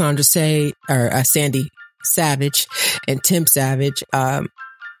 shout out to Sandy. Savage and Tim Savage,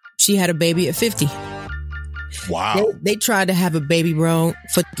 she had a baby at 50. Wow. They tried to have a baby, bro,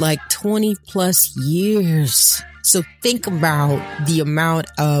 for like 20 plus years. So think about the amount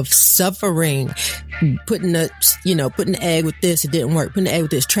of suffering, putting the egg with this, it didn't work, putting the egg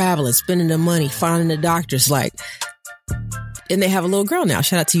with this, traveling, spending the money, finding the doctors, like, and they have a little girl now.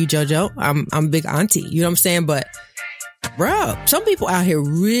 Shout out to you, JoJo. I'm big auntie. You know what I'm saying? But bro, some people out here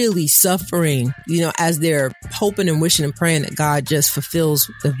really suffering, as they're hoping and wishing and praying that God just fulfills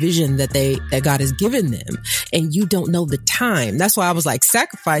the vision that God has given them. And you don't know the time. That's why I was like,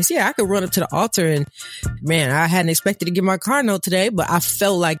 sacrifice. Yeah, I could run up to the altar and, man, I hadn't expected to get my car note today, but I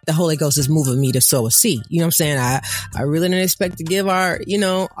felt like the Holy Ghost is moving me to sow a seed. You know what I'm saying? I really didn't expect to give our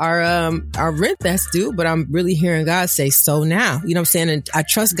rent that's due, but I'm really hearing God say, so now. You know what I'm saying? And I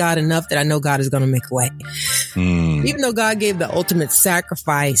trust God enough that I know God is going to make a way. Even though God gave the ultimate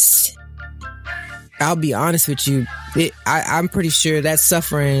sacrifice, I'll be honest with you, I'm pretty sure that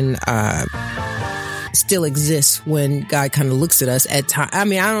suffering still exists when God kind of looks at us at time. I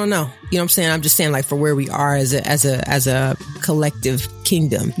mean, I don't know. You know what I'm saying? I'm just saying, like, for where we are as a collective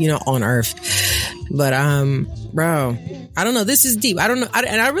kingdom, on earth. But bro, I don't know. This is deep. I don't know,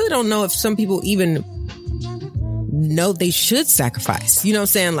 and I really don't know if some people even know they should sacrifice. You know what I'm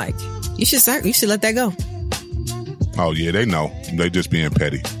saying? Like, you should let that go. Oh, yeah, they know. They just being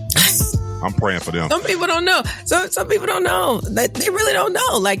petty. I'm praying for them. Some people don't know. Some people don't know. They really don't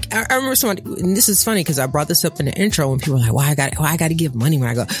know. Like, I remember somebody, and this is funny because I brought this up in the intro when people were like, why I got to give money when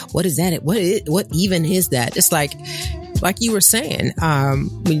I go, what is that? What even is that? It's like you were saying,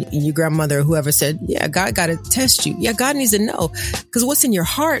 when your grandmother or whoever said, yeah, God got to test you. Yeah, God needs to know, because what's in your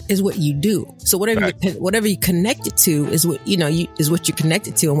heart is what you do. So whatever you connected to is what, is what you're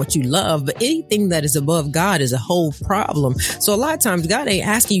connected to and what you love. But anything that is above God is a whole problem. So a lot of times God ain't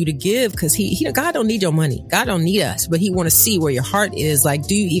asking you to give because God don't need your money. God don't need us, but he want to see where your heart is. Like,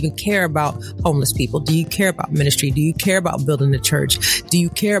 do you even care about homeless people? Do you care about ministry? Do you care about building a church? Do you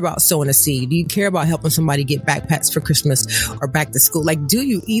care about sowing a seed? Do you care about helping somebody get backpacks for Christmas or back to school? Like, do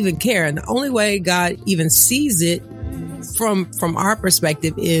you even care? And the only way God even sees it from our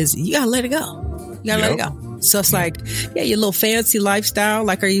perspective is you gotta let it go. You gotta let it go. So it's like, yeah, your little fancy lifestyle.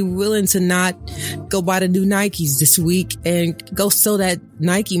 Like, are you willing to not go buy the new Nikes this week and go sow that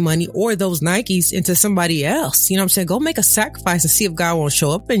Nike money or those Nikes into somebody else? You know what I'm saying? Go make a sacrifice and see if God won't show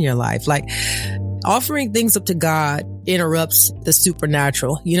up in your life. Like, offering things up to God interrupts the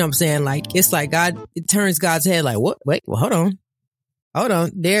supernatural. You know what I'm saying? Like, it's like it turns God's head like, what? Wait, well, hold on.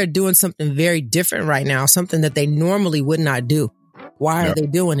 They're doing something very different right now, something that they normally would not do. Why are they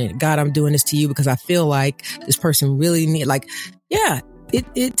doing it? God, I'm doing this to you because I feel like this person really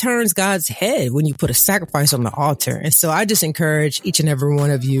it turns God's head when you put a sacrifice on the altar. And so I just encourage each and every one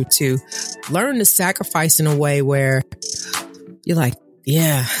of you to learn to sacrifice in a way where you're like,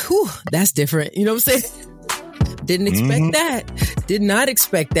 yeah, that's different. You know what I'm saying? Didn't expect that. Did not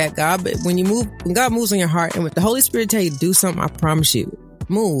expect that, God. But when God moves on your heart and with the Holy Spirit tell you to do something, I promise you,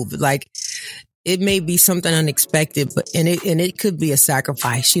 move. Like, it may be something unexpected, but and it could be a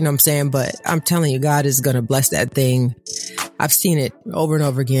sacrifice, you know what I'm saying? But I'm telling you, God is going to bless that thing. I've seen it over and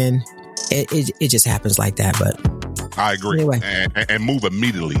over again. It just happens like that, but I agree. Anyway. And move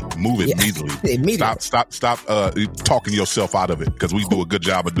immediately. Move immediately. Stop talking yourself out of it, because we do a good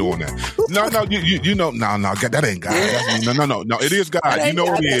job of doing that. No, that ain't God. No, it is God. You know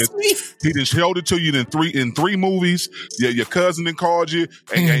what it is. He done showed it to you in three movies. Yeah, your cousin done called you,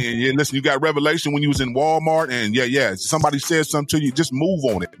 and listen, you got revelation when you was in Walmart, and somebody said something to you. Just move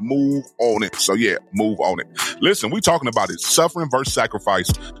on it. Move on it. So move on it. Listen, we talking about it. Suffering versus sacrifice.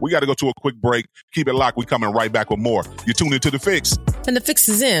 We got to go to a quick break. Keep it locked. We coming right back with more. You tune into The Fix. And The Fix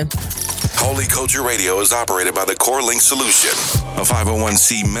is in. Holy Culture Radio is operated by the Core Link Solution, a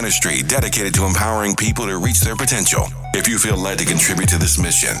 501c ministry dedicated to empowering people to reach their potential. If you feel led to contribute to this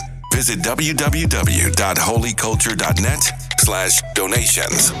mission, visit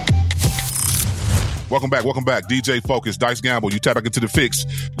www.holyculture.net/donations. Welcome back. DJ Focus, Dice Gamble. You tap back into The Fix,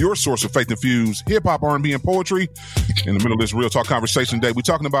 your source of faith-infused hip-hop, R&B, and poetry. In the middle of this real talk conversation today, we're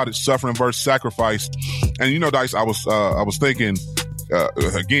talking about it, suffering versus sacrifice. And Dice, I was thinking,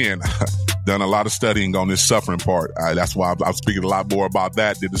 again, done a lot of studying on this suffering part. That's why I'm speaking a lot more about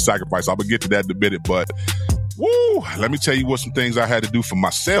that than the sacrifice. I'm going to get to that in a minute, but let me tell you what some things I had to do for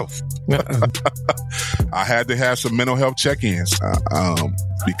myself. I had to have some mental health check-ins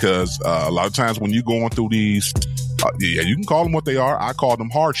because a lot of times when you're going through these, you can call them what they are. I call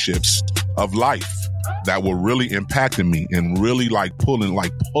them hardships of life that were really impacting me and really pulling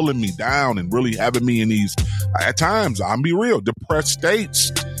me down and really having me in these, at times, I'll be real, depressed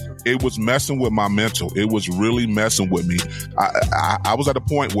states. it was messing with my mental. It was really messing with me. I was at a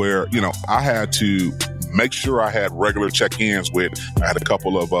point where, I had to make sure I had regular check-ins with. I had a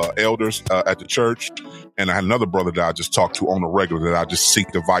couple of elders at the church, and I had another brother that I just talked to on the regular that I just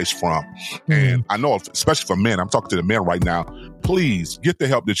seek advice from. And I know, especially for men, I'm talking to the men right now, please get the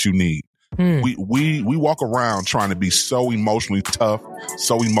help that you need. We walk around trying to be so emotionally tough,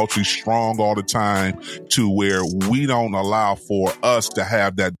 so emotionally strong all the time, to where we don't allow for us to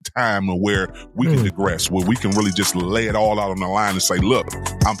have that time where we can digress, where we can really just lay it all out on the line and say, look,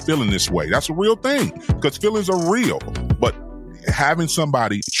 I'm feeling this way. That's a real thing, because feelings are real. But having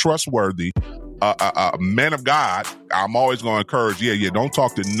somebody trustworthy, a man of God, I'm always going to encourage, don't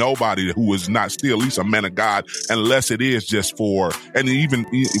talk to nobody who is not still at least a man of God, unless it is just for, and even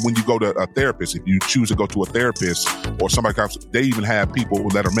when you go to a therapist, if you choose to go to a therapist or somebody comes, they even have people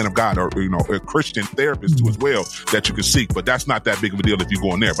that are men of God or, a Christian therapist too as well that you can seek. But that's not that big of a deal if you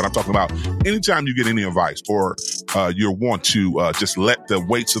go in there. But I'm talking about anytime you get any advice or you want to just let the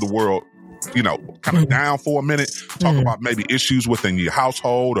weights of the world kind of down for a minute, talk about maybe issues within your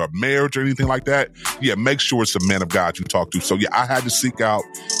household or marriage or anything like that. Make sure it's a man of God you talk to. So I had to seek out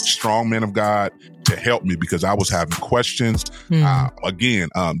strong men of God to help me, because I was having questions. Again,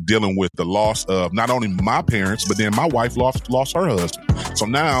 dealing with the loss of not only my parents, but then my wife lost her husband. So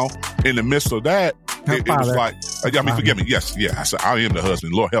now in the midst of that, it was like, forgive me. Yes. I said, I am the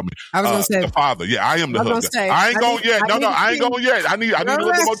husband. Lord help me. I was going to say, the father. I am the husband. I ain't going yet. I ain't going yet. I need a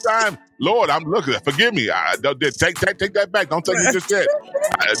little bit more time. Lord, I'm looking. Forgive me. Take that back. Don't take me just yet.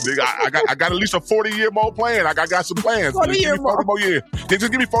 I got at least a 40-year more plan. I got some plans. 40 more years.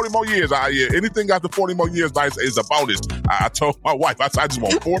 Just give me 40 more years. Anything after 40 more years is a bonus. I told my wife, I just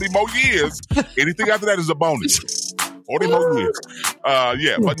want 40 more years. Anything after that is a bonus. 40 more years.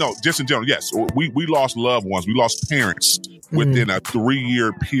 But no, just in general, yes. We lost loved ones. We lost parents within a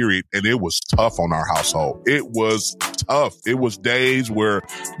 3-year period, and it was tough on our household. It was tough. It was days where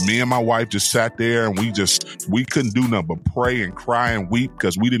me and my wife just sat there and we couldn't do nothing but pray and cry and weep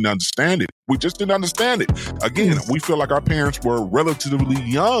because we didn't understand it. We just didn't understand it. Again, we feel like our parents were relatively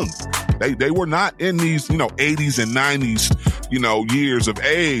young. They were not in these, 80s and 90s, years of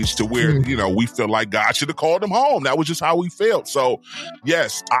age to where, we feel like God should have called them home. That was just how we felt. So,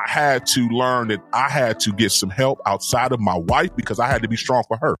 yes, I had to learn that I had to get some help outside of my wife because I had to be strong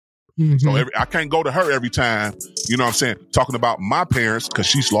for her. So I can't go to her every time, talking about my parents, because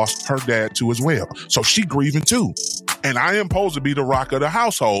she's lost her dad too as well. So she grieving too. And I am supposed to be the rock of the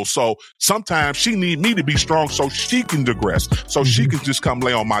household. So sometimes she need me to be strong so she can digress, so she can just come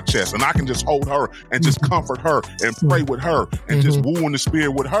lay on my chest and I can just hold her and just comfort her and pray with her and just woo in the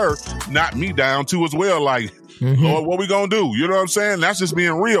spirit with her, knock me down too as well. Like, Lord, what we gonna do? You know what I'm saying? That's just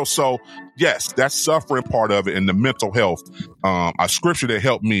being real. So yes, that's suffering part of it, and the mental health. A scripture that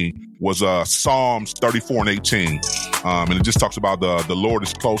helped me was Psalms 34:18. And it just talks about the Lord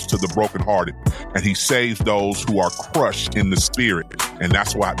is close to the brokenhearted, and he saves those who are crushed in the spirit. And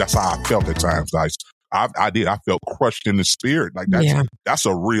that's how I felt at times, guys. I felt crushed in the spirit. Like that's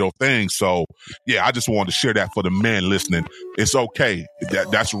a real thing. So I just wanted to share that for the men listening. It's okay.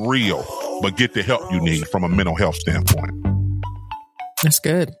 That's real, but get the help you need from a mental health standpoint. That's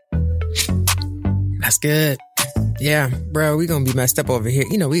good. That's good. Yeah, bro, we gonna be messed up over here.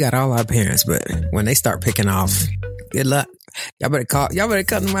 We got all our parents, but when they start picking off, good luck. Y'all better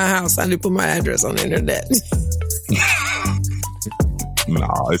come to my house. I need to put my address on the internet. No,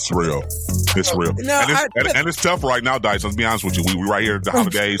 it's real. It's real. No, and it's tough right now, Dice. Let's be honest with you. We right here at the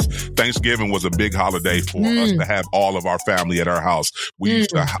holidays. Thanksgiving was a big holiday for us to have all of our family at our house. We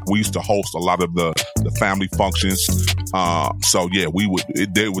used to host a lot of the family functions. So yeah,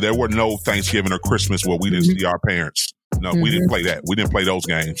 there were no Thanksgiving or Christmas where we didn't see our parents. No, we didn't play that. We didn't play those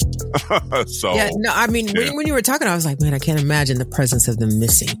games. So yeah, no, I mean, when you were talking, I was like, man, I can't imagine the presence of them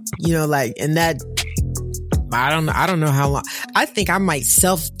missing. And that. I don't know how long. I think I might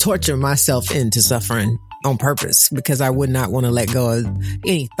self-torture myself into suffering on purpose because I would not want to let go of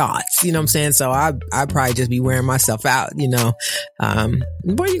any thoughts. You know what I'm saying? So I'd probably just be wearing myself out, Boy, you're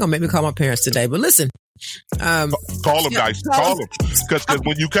going to make me call my parents today. But listen. Call them, guys. Call them. Because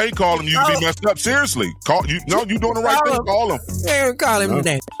when you can't call them, you can be messed up. Seriously. You're doing the right thing. Call them. Yeah, call him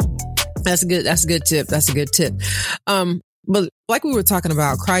today. That's a good tip. That's a good tip. But like we were talking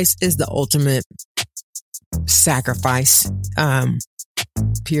about, Christ is the ultimate sacrifice,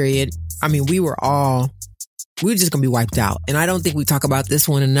 period. I mean, we were just gonna be wiped out. And I don't think we talk about this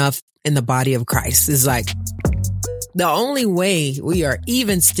one enough in the body of Christ. It's like the only way we are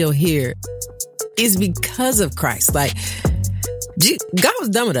even still here is because of Christ. Like, God was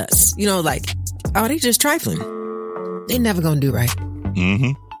done with us. They just trifling. They never gonna do right.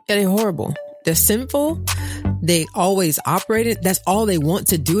 Yeah, they're horrible. They're sinful. They always operate it. That's all they want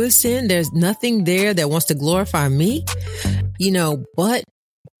to do is sin. There's nothing there that wants to glorify me, but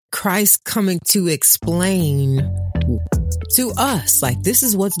Christ coming to explain to us, like, this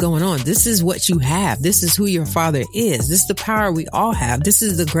is what's going on. This is what you have. This is who your Father is. This is the power we all have. This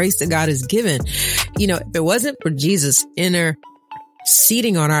is the grace that God has given. If it wasn't for Jesus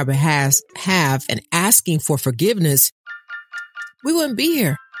interceding on our behalf and asking for forgiveness, we wouldn't be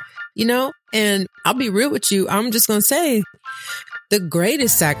here, and I'll be real with you. I'm just going to say the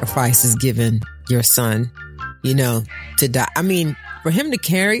greatest sacrifice is giving your son, to die. I mean, for him to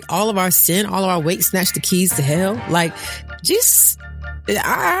carry all of our sin, all of our weight, snatch the keys to hell, like, that's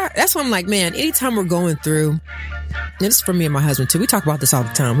why I'm like, man, anytime we're going through, and this is for me and my husband too, we talk about this all the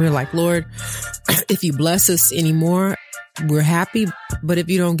time. We're like, Lord, if you bless us anymore, we're happy. But if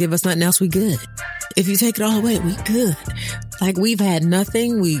you don't give us nothing else, we good. If you take it all away, we good. Like, we've had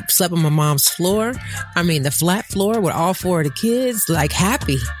nothing. We slept on my mom's floor. I mean, the flat floor with all 4 of the kids, like,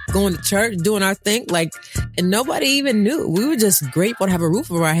 happy, going to church, doing our thing. Like, and nobody even knew. We were just grateful to have a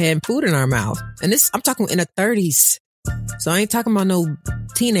roof over our head and food in our mouth. And this, I'm talking in the 30s. So I ain't talking about no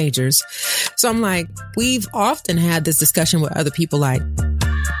teenagers. So I'm like, we've often had this discussion with other people, like,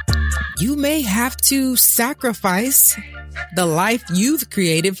 you may have to sacrifice the life you've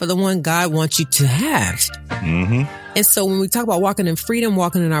created for the one God wants you to have. Mm-hmm. And so when we talk about walking in freedom,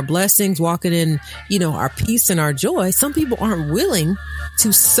 walking in our blessings, walking in, our peace and our joy, some people aren't willing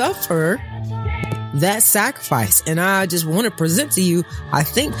to suffer that sacrifice. And I just want to present to you, I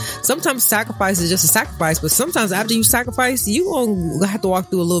think sometimes sacrifice is just a sacrifice, but sometimes after you sacrifice, you gonna have to walk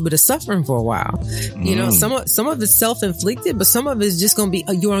through a little bit of suffering for a while. Some of it's self-inflicted, but some of it's just gonna be,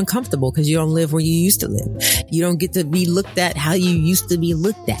 you're uncomfortable because you don't live where you used to live. You don't get to be looked at how you used to be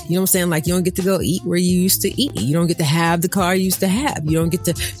looked at. You know what I'm saying? Like, you don't get to go eat where you used to eat. You don't get to have the car you used to have. You don't get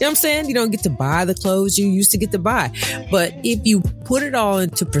to, you know what I'm saying? You don't get to buy the clothes you used to get to buy. But if you put it all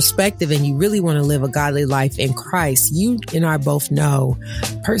into perspective and you really want to live a godly life in Christ, you and I both know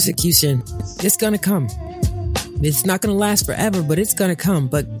persecution, it's going to come. It's not going to last forever, but it's going to come.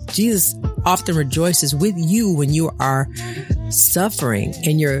 But Jesus often rejoices with you when you are suffering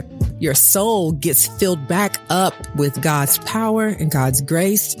and your soul gets filled back up with God's power and God's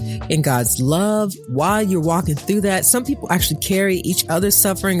grace and God's love while you're walking through that. Some people actually carry each other's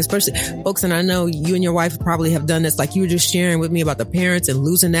suffering, especially folks. And I know you and your wife probably have done this. Like, you were just sharing with me about the parents and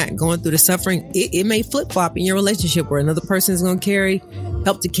losing that and going through the suffering. It may flip flop in your relationship where another person is going to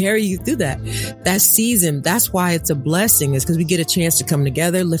help to carry you through that season. That's why it's a blessing, is because we get a chance to come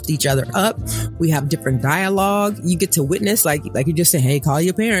together, lift each other up. We have different dialogue. You get to witness, like you just say, hey, call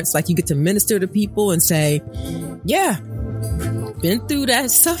your parents. Like, you get to minister to people and say, yeah, been through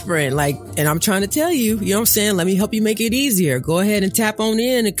that suffering. Like, and I'm trying to tell you, you know what I'm saying? Let me help you make it easier. Go ahead and tap on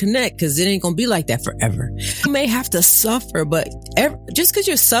in and connect, because it ain't going to be like that forever. You may have to suffer, but just because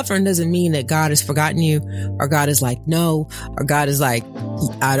you're suffering doesn't mean that God has forgotten you, or God is like, no, or God is like,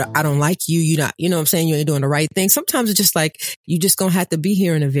 I don't like you. You know what I'm saying? You ain't doing the right thing. Sometimes it's just like, you just going to have to be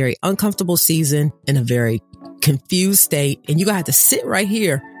here in a very uncomfortable season, in a very confused state. And you got to have to sit right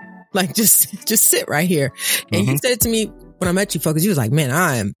here. Like, just sit right here. And you said to me when I met you, folks, you was like,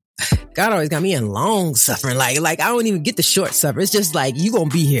 man, God always got me in long suffering. Like I don't even get the short suffering. It's just like, you going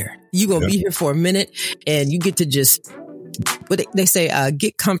to be here. You going to be here for a minute, and you get to just, what they say,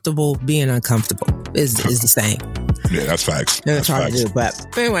 get comfortable being uncomfortable is the saying. Yeah, that's facts. That's hard to do.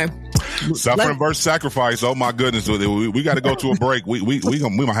 But anyway. Suffering versus sacrifice. Oh my goodness. We got to go to a break. We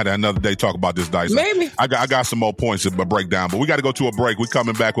might have another day talk about this, Dice. Maybe. I got some more points to break down, but we got to go to a break. We're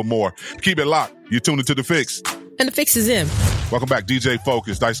coming back with more. Keep it locked. You're tuned into The Fix. And The Fix is in. Welcome back. DJ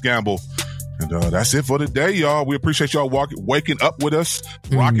Focus, Dice Gamble. And that's it for today, y'all. We appreciate y'all waking up with us,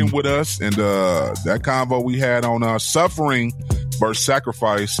 rocking with us. And that convo we had on suffering versus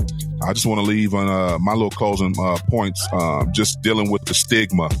sacrifice, I just want to leave on my little closing points, just dealing with the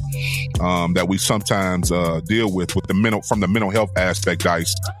stigma that we sometimes deal with from the mental health aspect,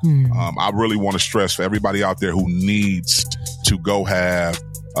 Dice. I really want to stress for everybody out there who needs to go have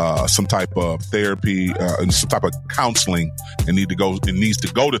some type of therapy and some type of counseling and needs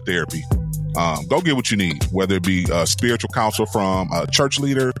to go to therapy. Go get what you need, whether it be a spiritual counselor from a church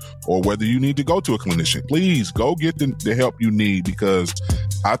leader or whether you need to go to a clinician. Please go get the help you need, because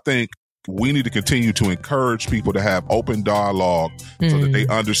I think we need to continue to encourage people to have open dialogue so that they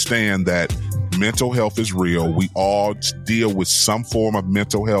understand that mental health is real. We all deal with some form of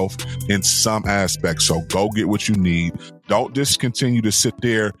mental health in some aspect. So go get what you need. Don't just continue to sit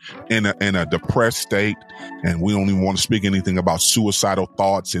there in a depressed state. And we don't even want to speak anything about suicidal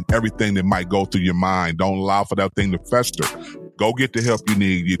thoughts and everything that might go through your mind. Don't allow for that thing to fester. Go get the help you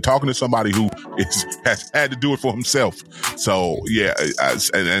need. You're talking to somebody who has had to do it for himself. So yeah,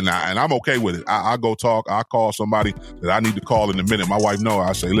 and I'm okay with it. I go talk. I call somebody that I need to call in a minute. My wife knows.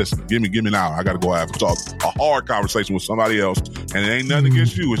 I say, listen, give me an hour. I got to go have a talk, a hard conversation with somebody else. And it ain't nothing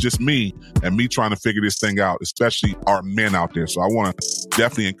against you. It's just me and me trying to figure this thing out, especially our men out there. So I want to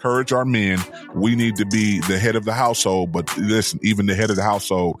definitely encourage our men. We need to be the head of the household, but listen, even the head of the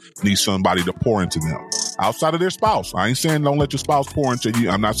household needs somebody to pour into them outside of their spouse. I ain't saying don't let your spouse pour into you.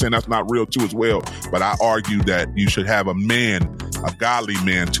 I'm not saying that's not real too as well, but I argue that you should have a man, a godly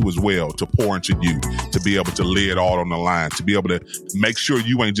man too as well, to pour into you, to be able to lay it all on the line, to be able to make sure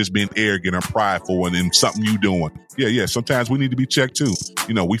you ain't just being arrogant or prideful and in something you doing. Yeah. Sometimes we need to be checked too.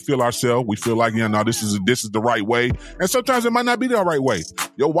 You know, we feel ourselves. We feel like, no, this is the right way. And sometimes it might not be the right way.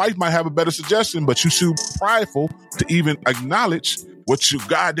 Your wife might have a better suggestion, but you too prideful to even acknowledge what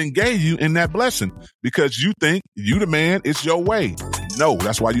God then gave you in that blessing because you think you the man, it's your way. No,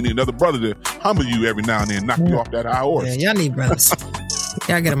 that's why you need another brother to humble you every now and then, knock you off that high horse. Yeah, y'all need brothers.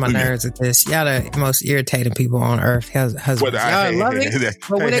 Y'all get on my nerves with this. Y'all the most irritating people on earth. Husbands. Y'all love it.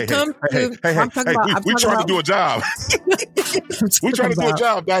 But when it comes to, I'm talking about, we trying to do a job. We trying to do a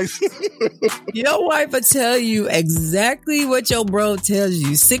job, Dice. Your wife will tell you exactly what your bro tells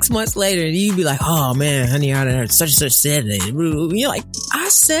you 6 months later, and you be like, "Oh man, honey, I heard such and such said it." You're like, "I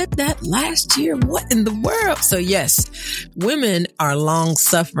said that last year. What in the world?" So yes, women are long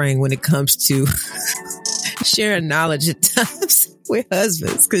suffering when it comes to sharing knowledge at times with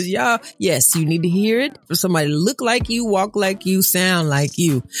husbands, because y'all, yes, you need to hear it for somebody to look like you, walk like you, sound like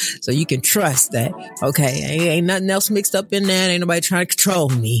you, so you can trust that, okay, ain't nothing else mixed up in that, ain't nobody trying to control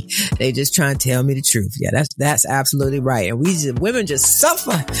me, they just trying to tell me the truth. Yeah, that's absolutely right. And women just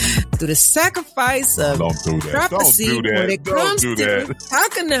suffer through the sacrifice of prophecy when it comes to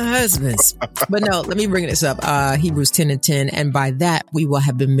talking to husbands. But no, let me bring this up. Hebrews 10:10, and by that we will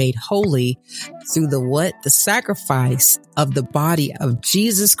have been made holy through the sacrifice of the body of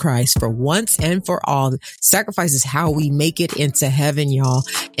Jesus Christ for once and for all. Sacrifice is how we make it into heaven, y'all.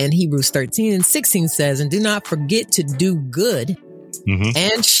 And Hebrews 13:16 says, and do not forget to do good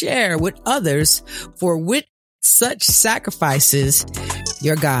and share with others, for with such sacrifices,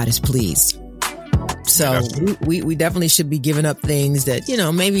 your God is pleased. So we definitely should be giving up things that,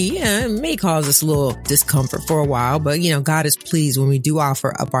 maybe, it may cause us a little discomfort for a while, but, God is pleased when we do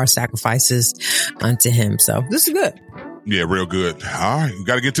offer up our sacrifices unto him. So this is good. Yeah, real good. All right, we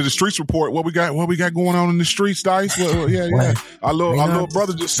got to get to the streets report. What we got going on in the streets, Dice? Yeah. Our little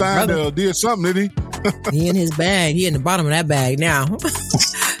brother just signed, did something, did he? He in his bag. He in the bottom of that bag now.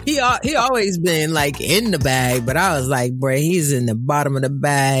 He always been like in the bag, but I was like, bro, he's in the bottom of the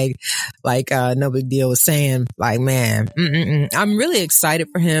bag. Like, no big deal was saying, like, man, I'm really excited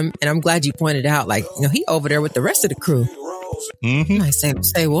for him. And I'm glad you pointed out, like, he over there with the rest of the crew. I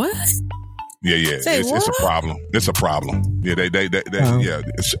say what? Yeah. It's a problem. It's a problem. Yeah, they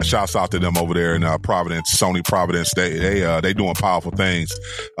shouts out to them over there in Providence, Sony Providence. They doing powerful things.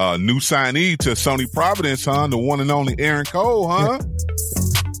 New signee to Sony Providence, huh? The one and only Aaron Cole, huh?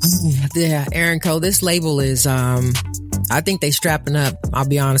 Yeah, Aaron Cole. This label is, I think they strapping up, I'll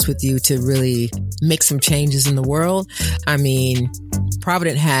be honest with you, to really make some changes in the world. I mean,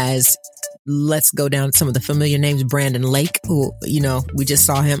 Providence has, let's go down some of the familiar names. Brandon Lake, who, we just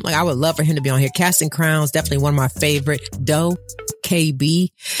saw him. Like, I would love for him to be on here. Casting Crowns, definitely one of my favorite. Doe, KB.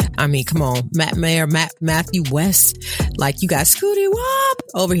 I mean, come on. Matt Mayer, Matthew West. Like, you got Scooty Wop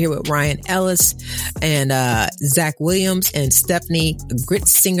over here with Ryan Ellis and Zach Williams and Stephanie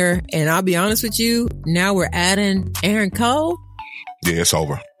Gritzinger. And I'll be honest with you, now we're adding Aaron Cole. Yeah, it's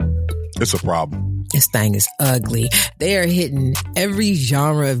over. It's a problem. This thing is ugly. They are hitting every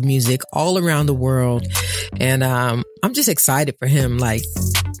genre of music all around the world. And I'm just excited for him, like,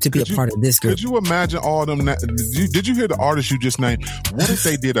 to be a part of this group. Could you imagine all them? Did you hear the artists you just named? What if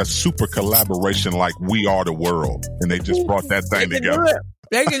they did a super collaboration like We Are the World and they just brought that thing together?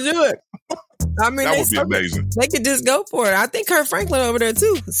 They can do it. I mean, that would be amazing. They could just go for it. I think Kurt Franklin over there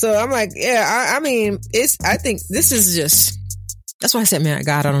too. So I'm like, yeah, I think this is just, that's why I said, man,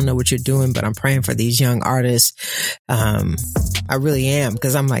 God, I don't know what you're doing, but I'm praying for these young artists. I really am,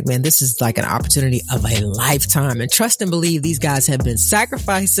 because I'm like, man, this is like an opportunity of a lifetime. And trust and believe these guys have been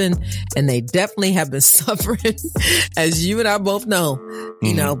sacrificing, and they definitely have been suffering, as you and I both know.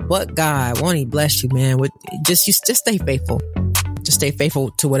 But God, won't He bless you, man? Just stay faithful. Just stay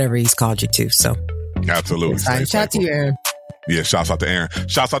faithful to whatever He's called you to. So absolutely. Shout out to you, Aaron. Yeah, shouts out to Aaron.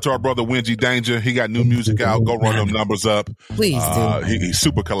 Shouts out to our brother Wingy Danejah. He got new music out. Go run them numbers up. Please do. He's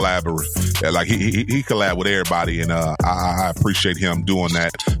super collaborative. Like he collab with everybody, and I appreciate him doing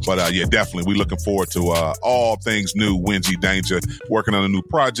that. But yeah, definitely, we looking forward to all things new. Wingy Danejah working on a new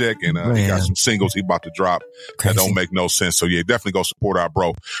project, and he got some singles he about to drop that don't make no sense. So yeah, definitely go support our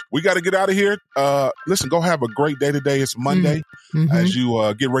bro. We got to get out of here. Listen, go have a great day today. It's Monday. As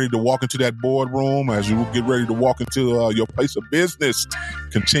you get ready to walk into that boardroom, as you get ready to walk into your place of business,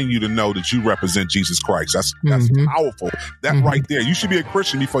 continue to know that you represent Jesus Christ. That's powerful. That right there. You should be a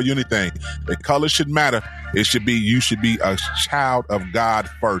Christian before you anything. The color shouldn't matter. You should be a child of God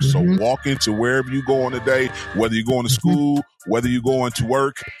first. So walk into wherever you going today, whether you're going to school, whether you're going to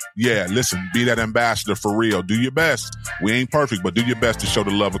work. Yeah, listen, be that ambassador for real. Do your best. We ain't perfect, but do your best to show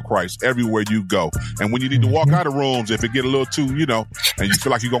the love of Christ everywhere you go. And when you need to walk out of rooms, if it get a little too, and you feel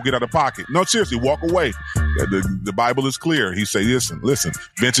like you're going to get out of pocket, no, seriously, walk away. The Bible is clear. He say, listen,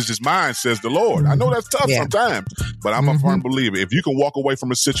 vengeance is mine, says the Lord. I know that's tough sometimes, but I'm a firm believer. If you can walk away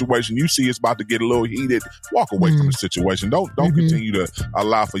from a situation you see it's about to get a little heated, walk away from the situation. Don't continue to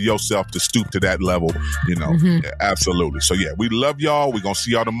allow for yourself to stoop to that level, Yeah, absolutely. So yeah, we love y'all. We're going to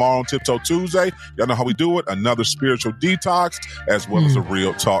see y'all tomorrow on Tiptoe Tuesday. Y'all know how we do it. Another spiritual detox as well as a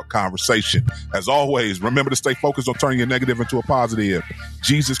real talk conversation. As always, remember to stay focused on turning your negative into a positive.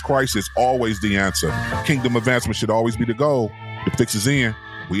 Jesus Christ is always the answer. Kingdom advancement should always be the goal. The fix is in.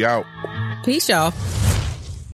 We out. Peace, y'all.